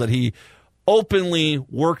bills that he openly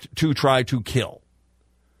worked to try to kill.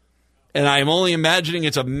 And I am only imagining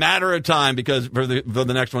it's a matter of time because for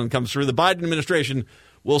the next one that comes through, the Biden administration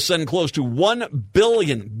will send close to $1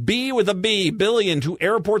 billion, B with a B, billion, to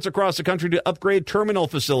airports across the country to upgrade terminal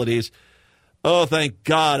facilities. Oh, thank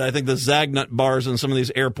God. I think the Zagnut bars in some of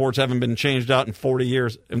these airports haven't been changed out in 40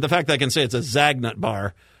 years. And the fact that I can say it's a Zagnut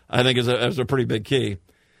bar, I think is a pretty big key.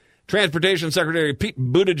 Transportation Secretary Pete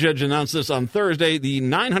Buttigieg announced this on Thursday. The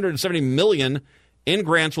 $970 million in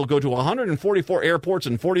grants will go to 144 airports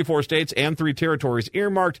in 44 states and 3 territories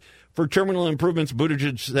earmarked for terminal improvements.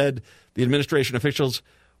 Buttigieg said the administration officials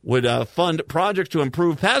would fund projects to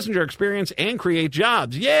improve passenger experience and create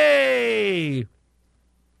jobs. Yay!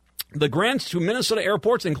 The grants to Minnesota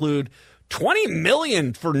airports include $20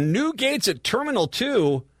 million for new gates at Terminal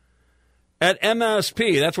 2 at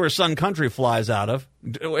MSP. That's where Sun Country flies out of.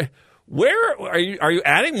 Where are you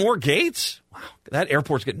adding more gates? Wow, that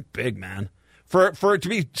airport's getting big, man. For it to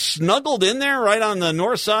be snuggled in there right on the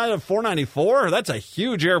north side of 494, that's a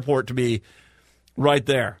huge airport to be right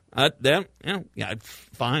there.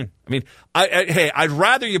 Fine. I mean, I'd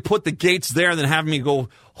rather you put the gates there than have me go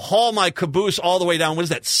haul my caboose all the way down. What is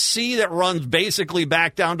that sea that runs basically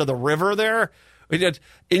back down to the river there? And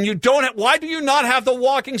you don't. Why do you not have the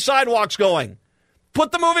walking sidewalks going?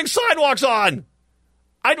 Put the moving sidewalks on.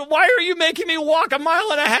 Why are you making me walk 1.5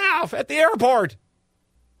 miles at the airport?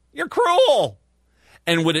 You're cruel.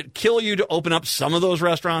 And would it kill you to open up some of those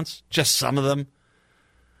restaurants? Just some of them?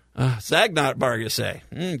 Zagnut bar, you say?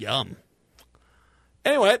 Yum.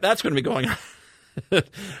 Anyway, that's going to be going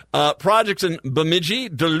on. Projects in Bemidji,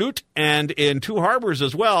 Duluth, and in Two Harbors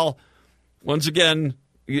as well. Once again,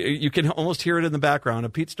 you can almost hear it in the background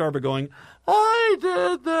of Pete Stauber going, I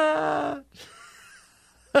did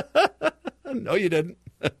that. No, you didn't.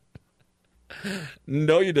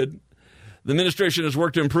 No, you didn't. The administration has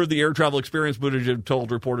worked to improve the air travel experience, Buttigieg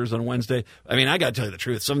told reporters on Wednesday. I mean, I got to tell you the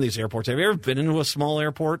truth. Some of these airports, have you ever been into a small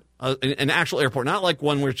airport? An actual airport, not like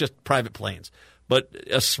one where it's just private planes, but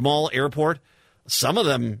a small airport. Some of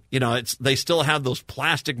them, they still have those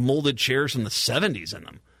plastic molded chairs from the 70s in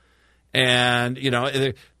them. And,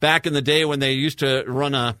 back in the day when they used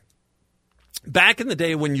to back in the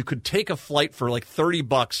day when you could take a flight for like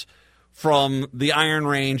 $30 from the Iron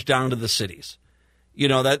Range down to the cities.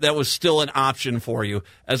 That was still an option for you,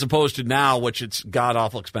 as opposed to now, which it's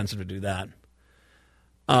god-awful expensive to do that.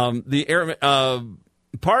 Part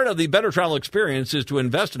of the better travel experience is to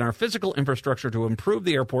invest in our physical infrastructure to improve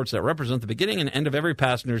the airports that represent the beginning and end of every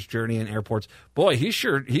passenger's journey in airports. Boy, he's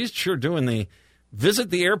sure doing the visit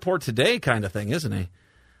the airport today kind of thing, isn't he?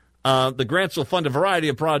 The grants will fund a variety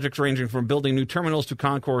of projects ranging from building new terminals to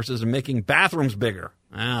concourses and making bathrooms bigger.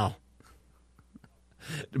 Wow.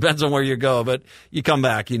 Depends on where you go, but you come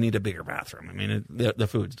back, you need a bigger bathroom. I mean, the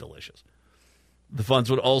food's delicious. The funds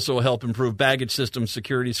would also help improve baggage systems,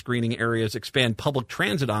 security screening areas, expand public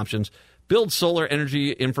transit options, build solar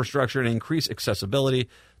energy infrastructure, and increase accessibility.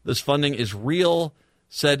 This funding is real,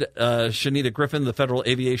 said Shanita Griffin, the Federal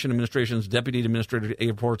Aviation Administration's Deputy Administrator of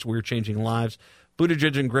Airports. We're changing lives.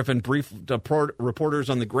 Buttigieg and Griffin briefed reporters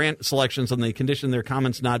on the grant selections on the condition their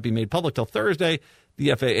comments not be made public till Thursday.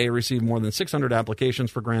 The FAA received more than 600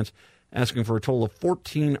 applications for grants, asking for a total of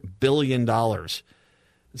 $14 billion.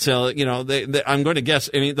 So, I'm going to guess.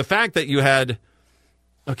 I mean, the fact that you had.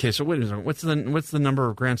 Okay, so wait a minute. What's the number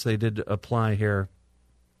of grants they did apply here?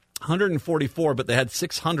 144, but they had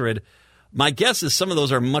 600. My guess is some of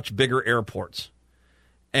those are much bigger airports,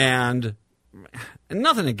 and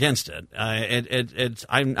nothing against it. I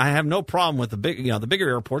have no problem with the bigger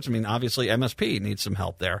airports. I mean, obviously MSP needs some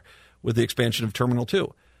help there with the expansion of Terminal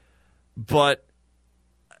 2. But,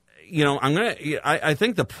 I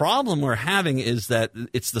think the problem we're having is that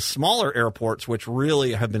it's the smaller airports which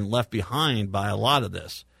really have been left behind by a lot of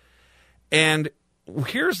this. And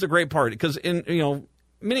here's the great part, because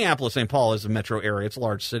Minneapolis, St. Paul is a metro area. It's a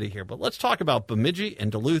large city here. But let's talk about Bemidji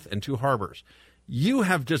and Duluth and Two Harbors. You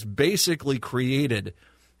have just basically created,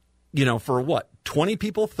 for what, 20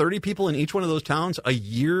 people, 30 people in each one of those towns, a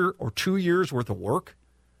year or 2 years worth of work?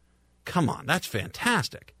 Come on, that's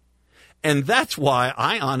fantastic. And that's why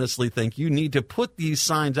I honestly think you need to put these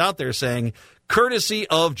signs out there saying, courtesy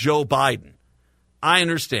of Joe Biden. I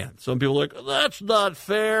understand. Some people are like, that's not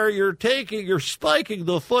fair. You're spiking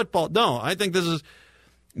the football. No, I think this is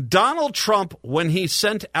Donald Trump, when he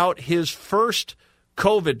sent out his first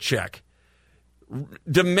COVID check,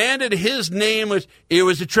 demanded his name it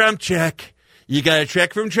was a Trump check. You got a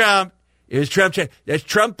check from Trump. It was Trump check. That's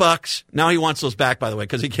Trump bucks. Now he wants those back, by the way,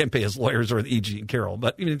 because he can't pay his lawyers or the E.G. and Carroll.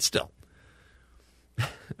 But still,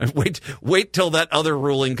 wait till that other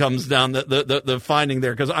ruling comes down, the finding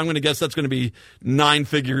there, because I'm going to guess that's going to be 9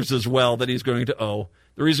 figures as well that he's going to owe.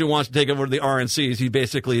 The reason he wants to take over the RNC is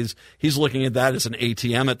he's looking at that as an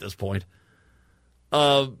ATM at this point.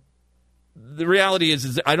 the reality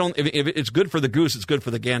is I don't. If it's good for the goose, it's good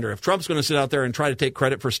for the gander. If Trump's going to sit out there and try to take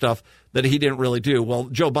credit for stuff that he didn't really do, well,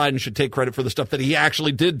 Joe Biden should take credit for the stuff that he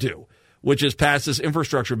actually did do, which is pass this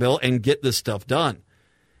infrastructure bill and get this stuff done.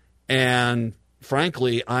 And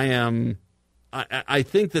frankly, I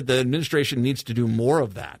think that the administration needs to do more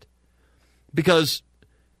of that, because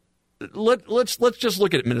let's just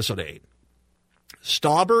look at Minnesota 8.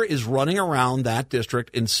 Stauber is running around that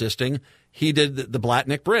district insisting he did the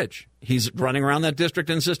Blatnick Bridge. He's running around that district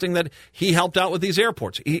insisting that he helped out with these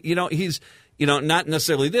airports. He's not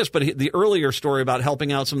necessarily this, but the earlier story about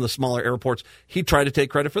helping out some of the smaller airports, he tried to take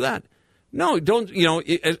credit for that. No, don't,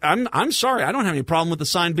 I'm sorry. I don't have any problem with the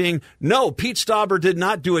sign being, no, Pete Stauber did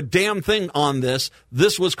not do a damn thing on this.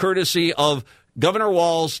 This was courtesy of Governor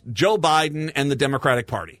Walz, Joe Biden, and the Democratic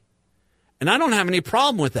Party. And I don't have any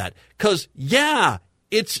problem with that because,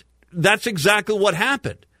 that's exactly what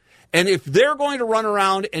happened. And if they're going to run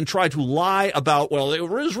around and try to lie about, well, it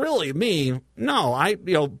was really me, no,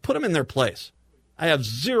 put them in their place. I have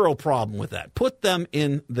zero problem with that. Put them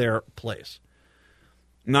in their place.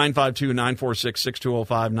 952-946-6205,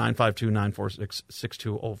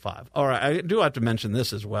 952-946-6205. All right, I do have to mention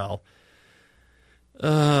this as well.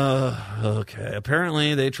 Okay,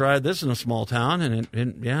 apparently they tried this in a small town, and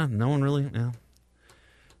no one really,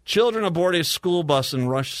 Children aboard a school bus in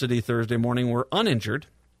Rush City Thursday morning were uninjured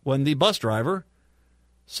when the bus driver,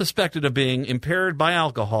 suspected of being impaired by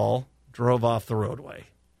alcohol, drove off the roadway.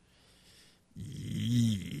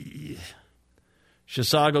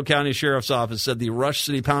 Chisago County Sheriff's Office said the Rush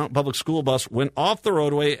City Public School bus went off the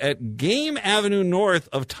roadway at Game Avenue north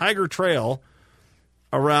of Tiger Trail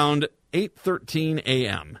around 8:13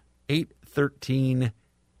 a.m. 8:13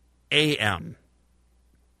 a.m.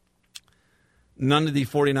 None of the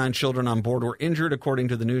 49 children on board were injured, according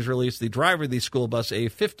to the news release. The driver of the school bus, a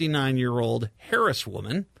 59-year-old Harris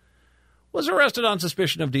woman, was arrested on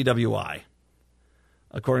suspicion of DWI.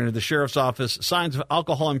 According to the sheriff's office, signs of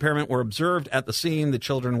alcohol impairment were observed at the scene. The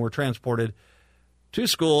children were transported to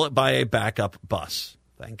school by a backup bus.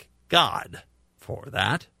 Thank God for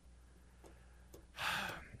that.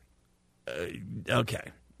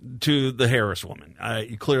 Okay, to the Harris woman.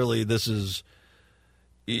 Clearly, this is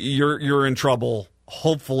you're in trouble.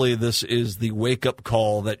 Hopefully, this is the wake-up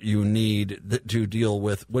call that you need to deal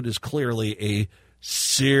with what is clearly a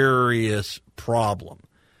serious problem.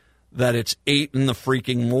 That it's 8 in the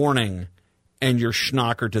freaking morning and you're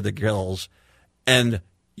schnockered to the gills and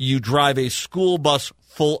you drive a school bus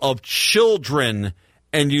full of children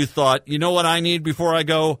and you thought, you know what I need before I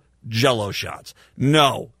go? Jell-O shots.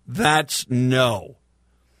 No, that's no.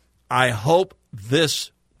 I hope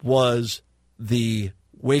this was the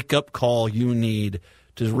wake-up call you need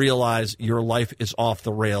to realize your life is off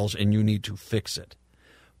the rails and you need to fix it.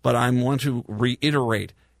 But I want to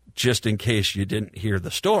reiterate, just in case you didn't hear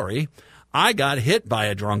the story, I got hit by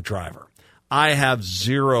a drunk driver. I have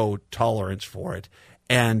zero tolerance for it,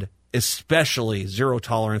 and especially zero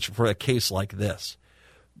tolerance for a case like this,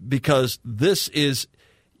 because this is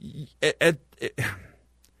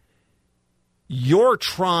you're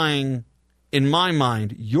trying, in my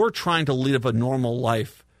mind, you're trying to live a normal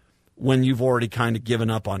life when you've already kind of given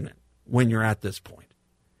up on it when you're at this point.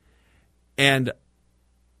 And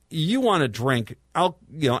you want to drink,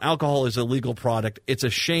 alcohol is a legal product. It's a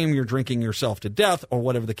shame you're drinking yourself to death or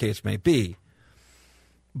whatever the case may be.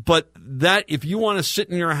 But that, if you want to sit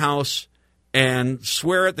in your house and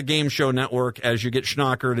swear at the game show network as you get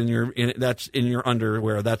schnockered and that's in your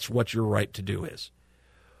underwear, that's what your right to do is.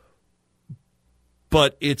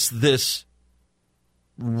 But it's this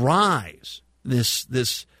rise,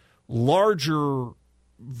 this larger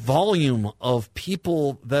volume of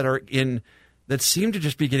people that are that seem to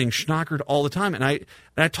just be getting schnockered all the time. And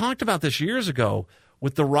I talked about this years ago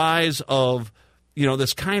with the rise of,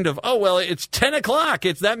 this kind of, it's 10 o'clock.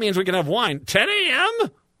 That means we can have wine. 10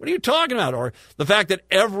 a.m.? What are you talking about? Or the fact that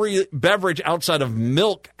every beverage outside of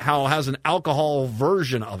milk has an alcohol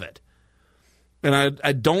version of it. And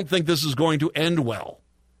I don't think this is going to end well.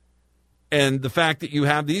 And the fact that you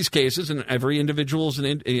have these cases and every individual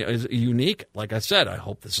is unique, like I said, I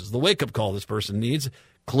hope this is the wake-up call this person needs.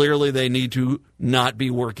 Clearly, they need to not be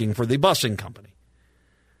working for the busing company.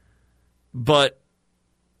 But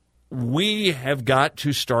we have got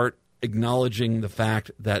to start acknowledging the fact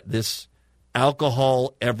that this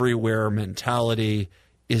alcohol everywhere mentality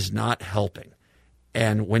is not helping.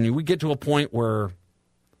 And when we get to a point where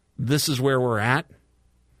this is where we're at,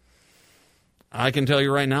 I can tell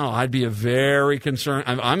you right now, I'd be very concerned.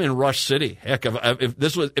 I'm in Rush City. Heck,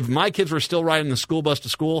 if my kids were still riding the school bus to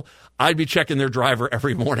school, I'd be checking their driver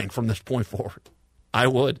every morning from this point forward. I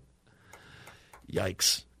would.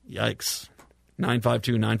 Yikes.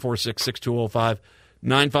 952-946-6205.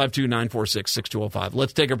 952-946-6205.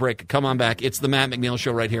 Let's take a break. Come on back. It's the Matt McNeil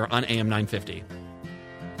Show right here on AM 950.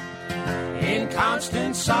 In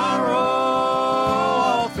constant sorrow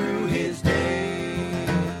all through his day.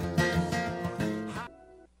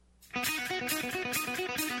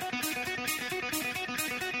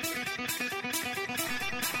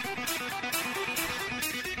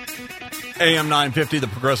 AM 950, the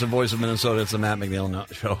progressive voice of Minnesota. It's the Matt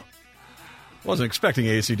McNeil Show. Wasn't expecting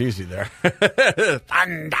AC/DC there.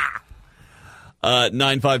 Thunder.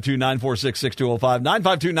 952-946-6205.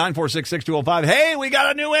 952-946-6205. Hey, we got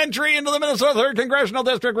a new entry into the Minnesota 3rd Congressional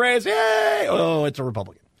District race. Yay! Oh, it's a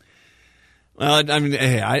Republican. Well, I mean,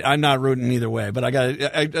 hey, I'm not rooting either way, but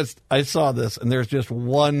I saw this, and there's just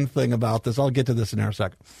one thing about this. I'll get to this in a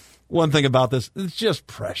second. One thing about this, it's just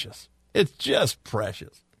precious. It's just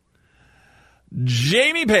precious.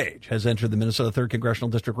 Jamie Page has entered the Minnesota 3rd Congressional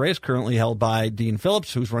District race, currently held by Dean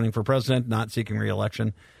Phillips, who's running for president, not seeking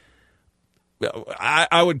re-election.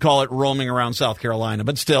 I would call it roaming around South Carolina,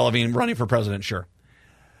 but still, I mean, running for president, sure.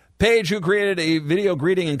 Page, who created a video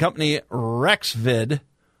greeting and company RexVid,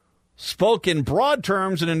 spoke in broad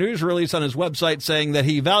terms in a news release on his website saying that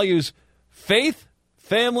he values faith,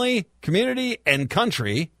 family, community, and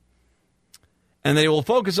country, and they will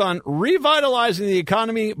focus on revitalizing the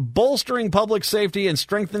economy, bolstering public safety, and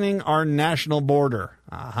strengthening our national border.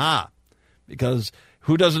 Aha. Because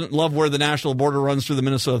who doesn't love where the national border runs through the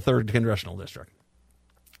Minnesota 3rd Congressional District?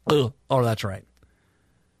 Oh, that's right.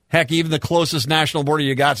 Heck, even the closest national border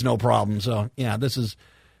you got's no problem. So, yeah, this is,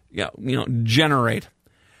 generate.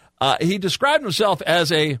 He described himself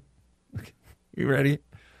as a, you ready?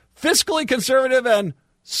 Fiscally conservative and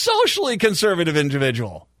socially conservative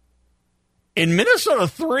individual. In Minnesota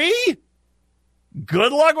 3?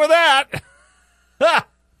 Good luck with that.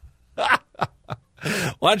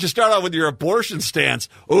 Why don't you start out with your abortion stance?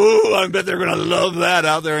 Ooh, I bet they're going to love that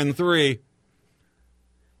out there in 3.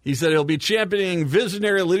 He said he'll be championing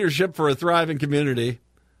visionary leadership for a thriving community.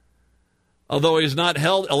 Although he's not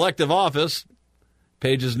held elective office,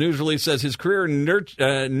 Page's news release says his career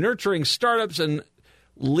nurturing startups and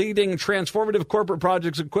leading transformative corporate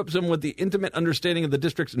projects equips him with the intimate understanding of the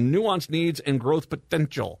district's nuanced needs and growth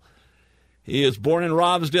potential. He is born in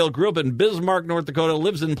Robsdale, grew up in Bismarck, North Dakota,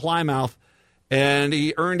 lives in Plymouth, and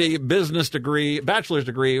he earned a bachelor's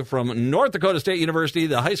degree from North Dakota State University,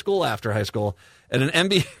 the high school after high school, and an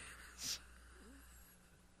MBA.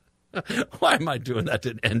 Why am I doing that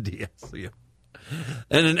to an NDSU?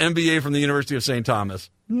 And an MBA from the University of St.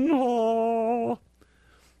 Thomas.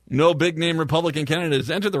 No big-name Republican candidates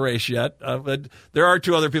entered the race yet. But there are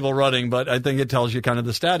 2 other people running, but I think it tells you kind of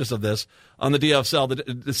the status of this. On the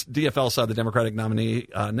DFL side, the Democratic nominee,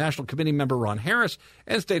 National Committee member Ron Harris,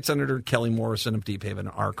 and State Senator Kelly Morrison of Deep Haven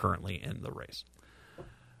are currently in the race.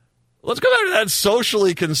 Let's go back to that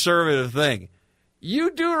socially conservative thing.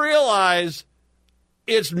 You do realize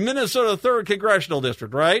it's Minnesota 3rd Congressional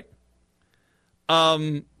District, right?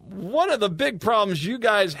 One of the big problems you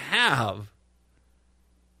guys have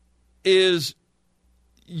is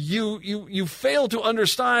you fail to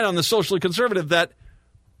understand on the socially conservative that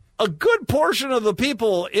a good portion of the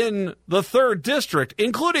people in the 3rd district,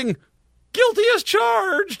 including guilty as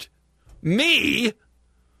charged, me,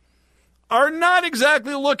 are not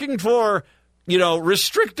exactly looking for,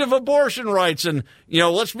 restrictive abortion rights and,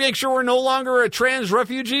 let's make sure we're no longer a trans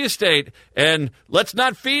refugee state and let's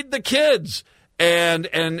not feed the kids and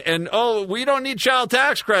we don't need child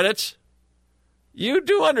tax credits. You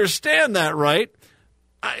do understand that, right?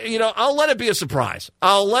 I'll let it be a surprise.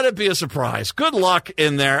 Good luck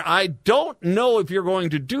in there. I don't know if you're going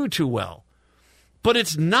to do too well. But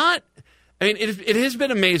it's not, it has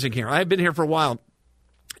been amazing here. I've been here for a while.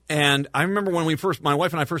 And I remember when my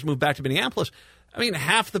wife and I first moved back to Minneapolis,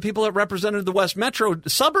 half the people that represented the West Metro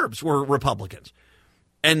suburbs were Republicans.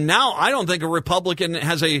 And now I don't think a Republican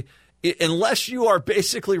has unless you are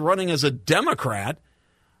basically running as a Democrat,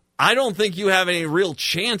 I don't think you have any real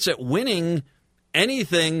chance at winning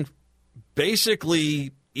anything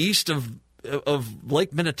basically east of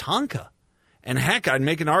Lake Minnetonka. And heck, I'd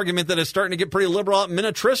make an argument that it's starting to get pretty liberal out in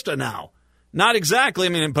Minnetrista now. Not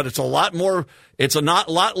exactly, but it's a lot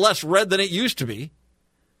less red than it used to be.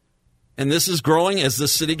 And this is growing as the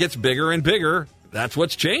city gets bigger and bigger. That's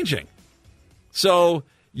what's changing. So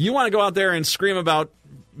you want to go out there and scream about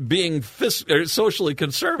being socially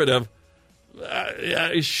conservative?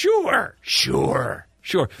 Sure. Why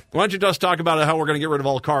don't you just talk about how we're going to get rid of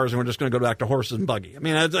all cars and we're just going to go back to horses and buggy?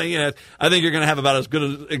 I think you're going to have about as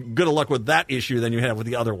good a luck with that issue than you have with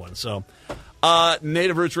the other one. So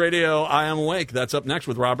Native Roots Radio, I Am Awake. That's up next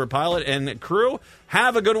with Robert Pilot and crew.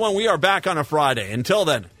 Have a good one. We are back on a Friday. Until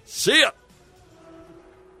then, see ya.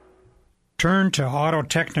 Turn to Auto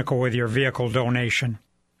Technical with your vehicle donation.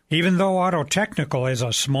 Even though Auto Technical is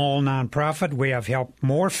a small nonprofit, we have helped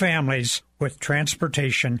more families with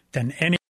transportation than any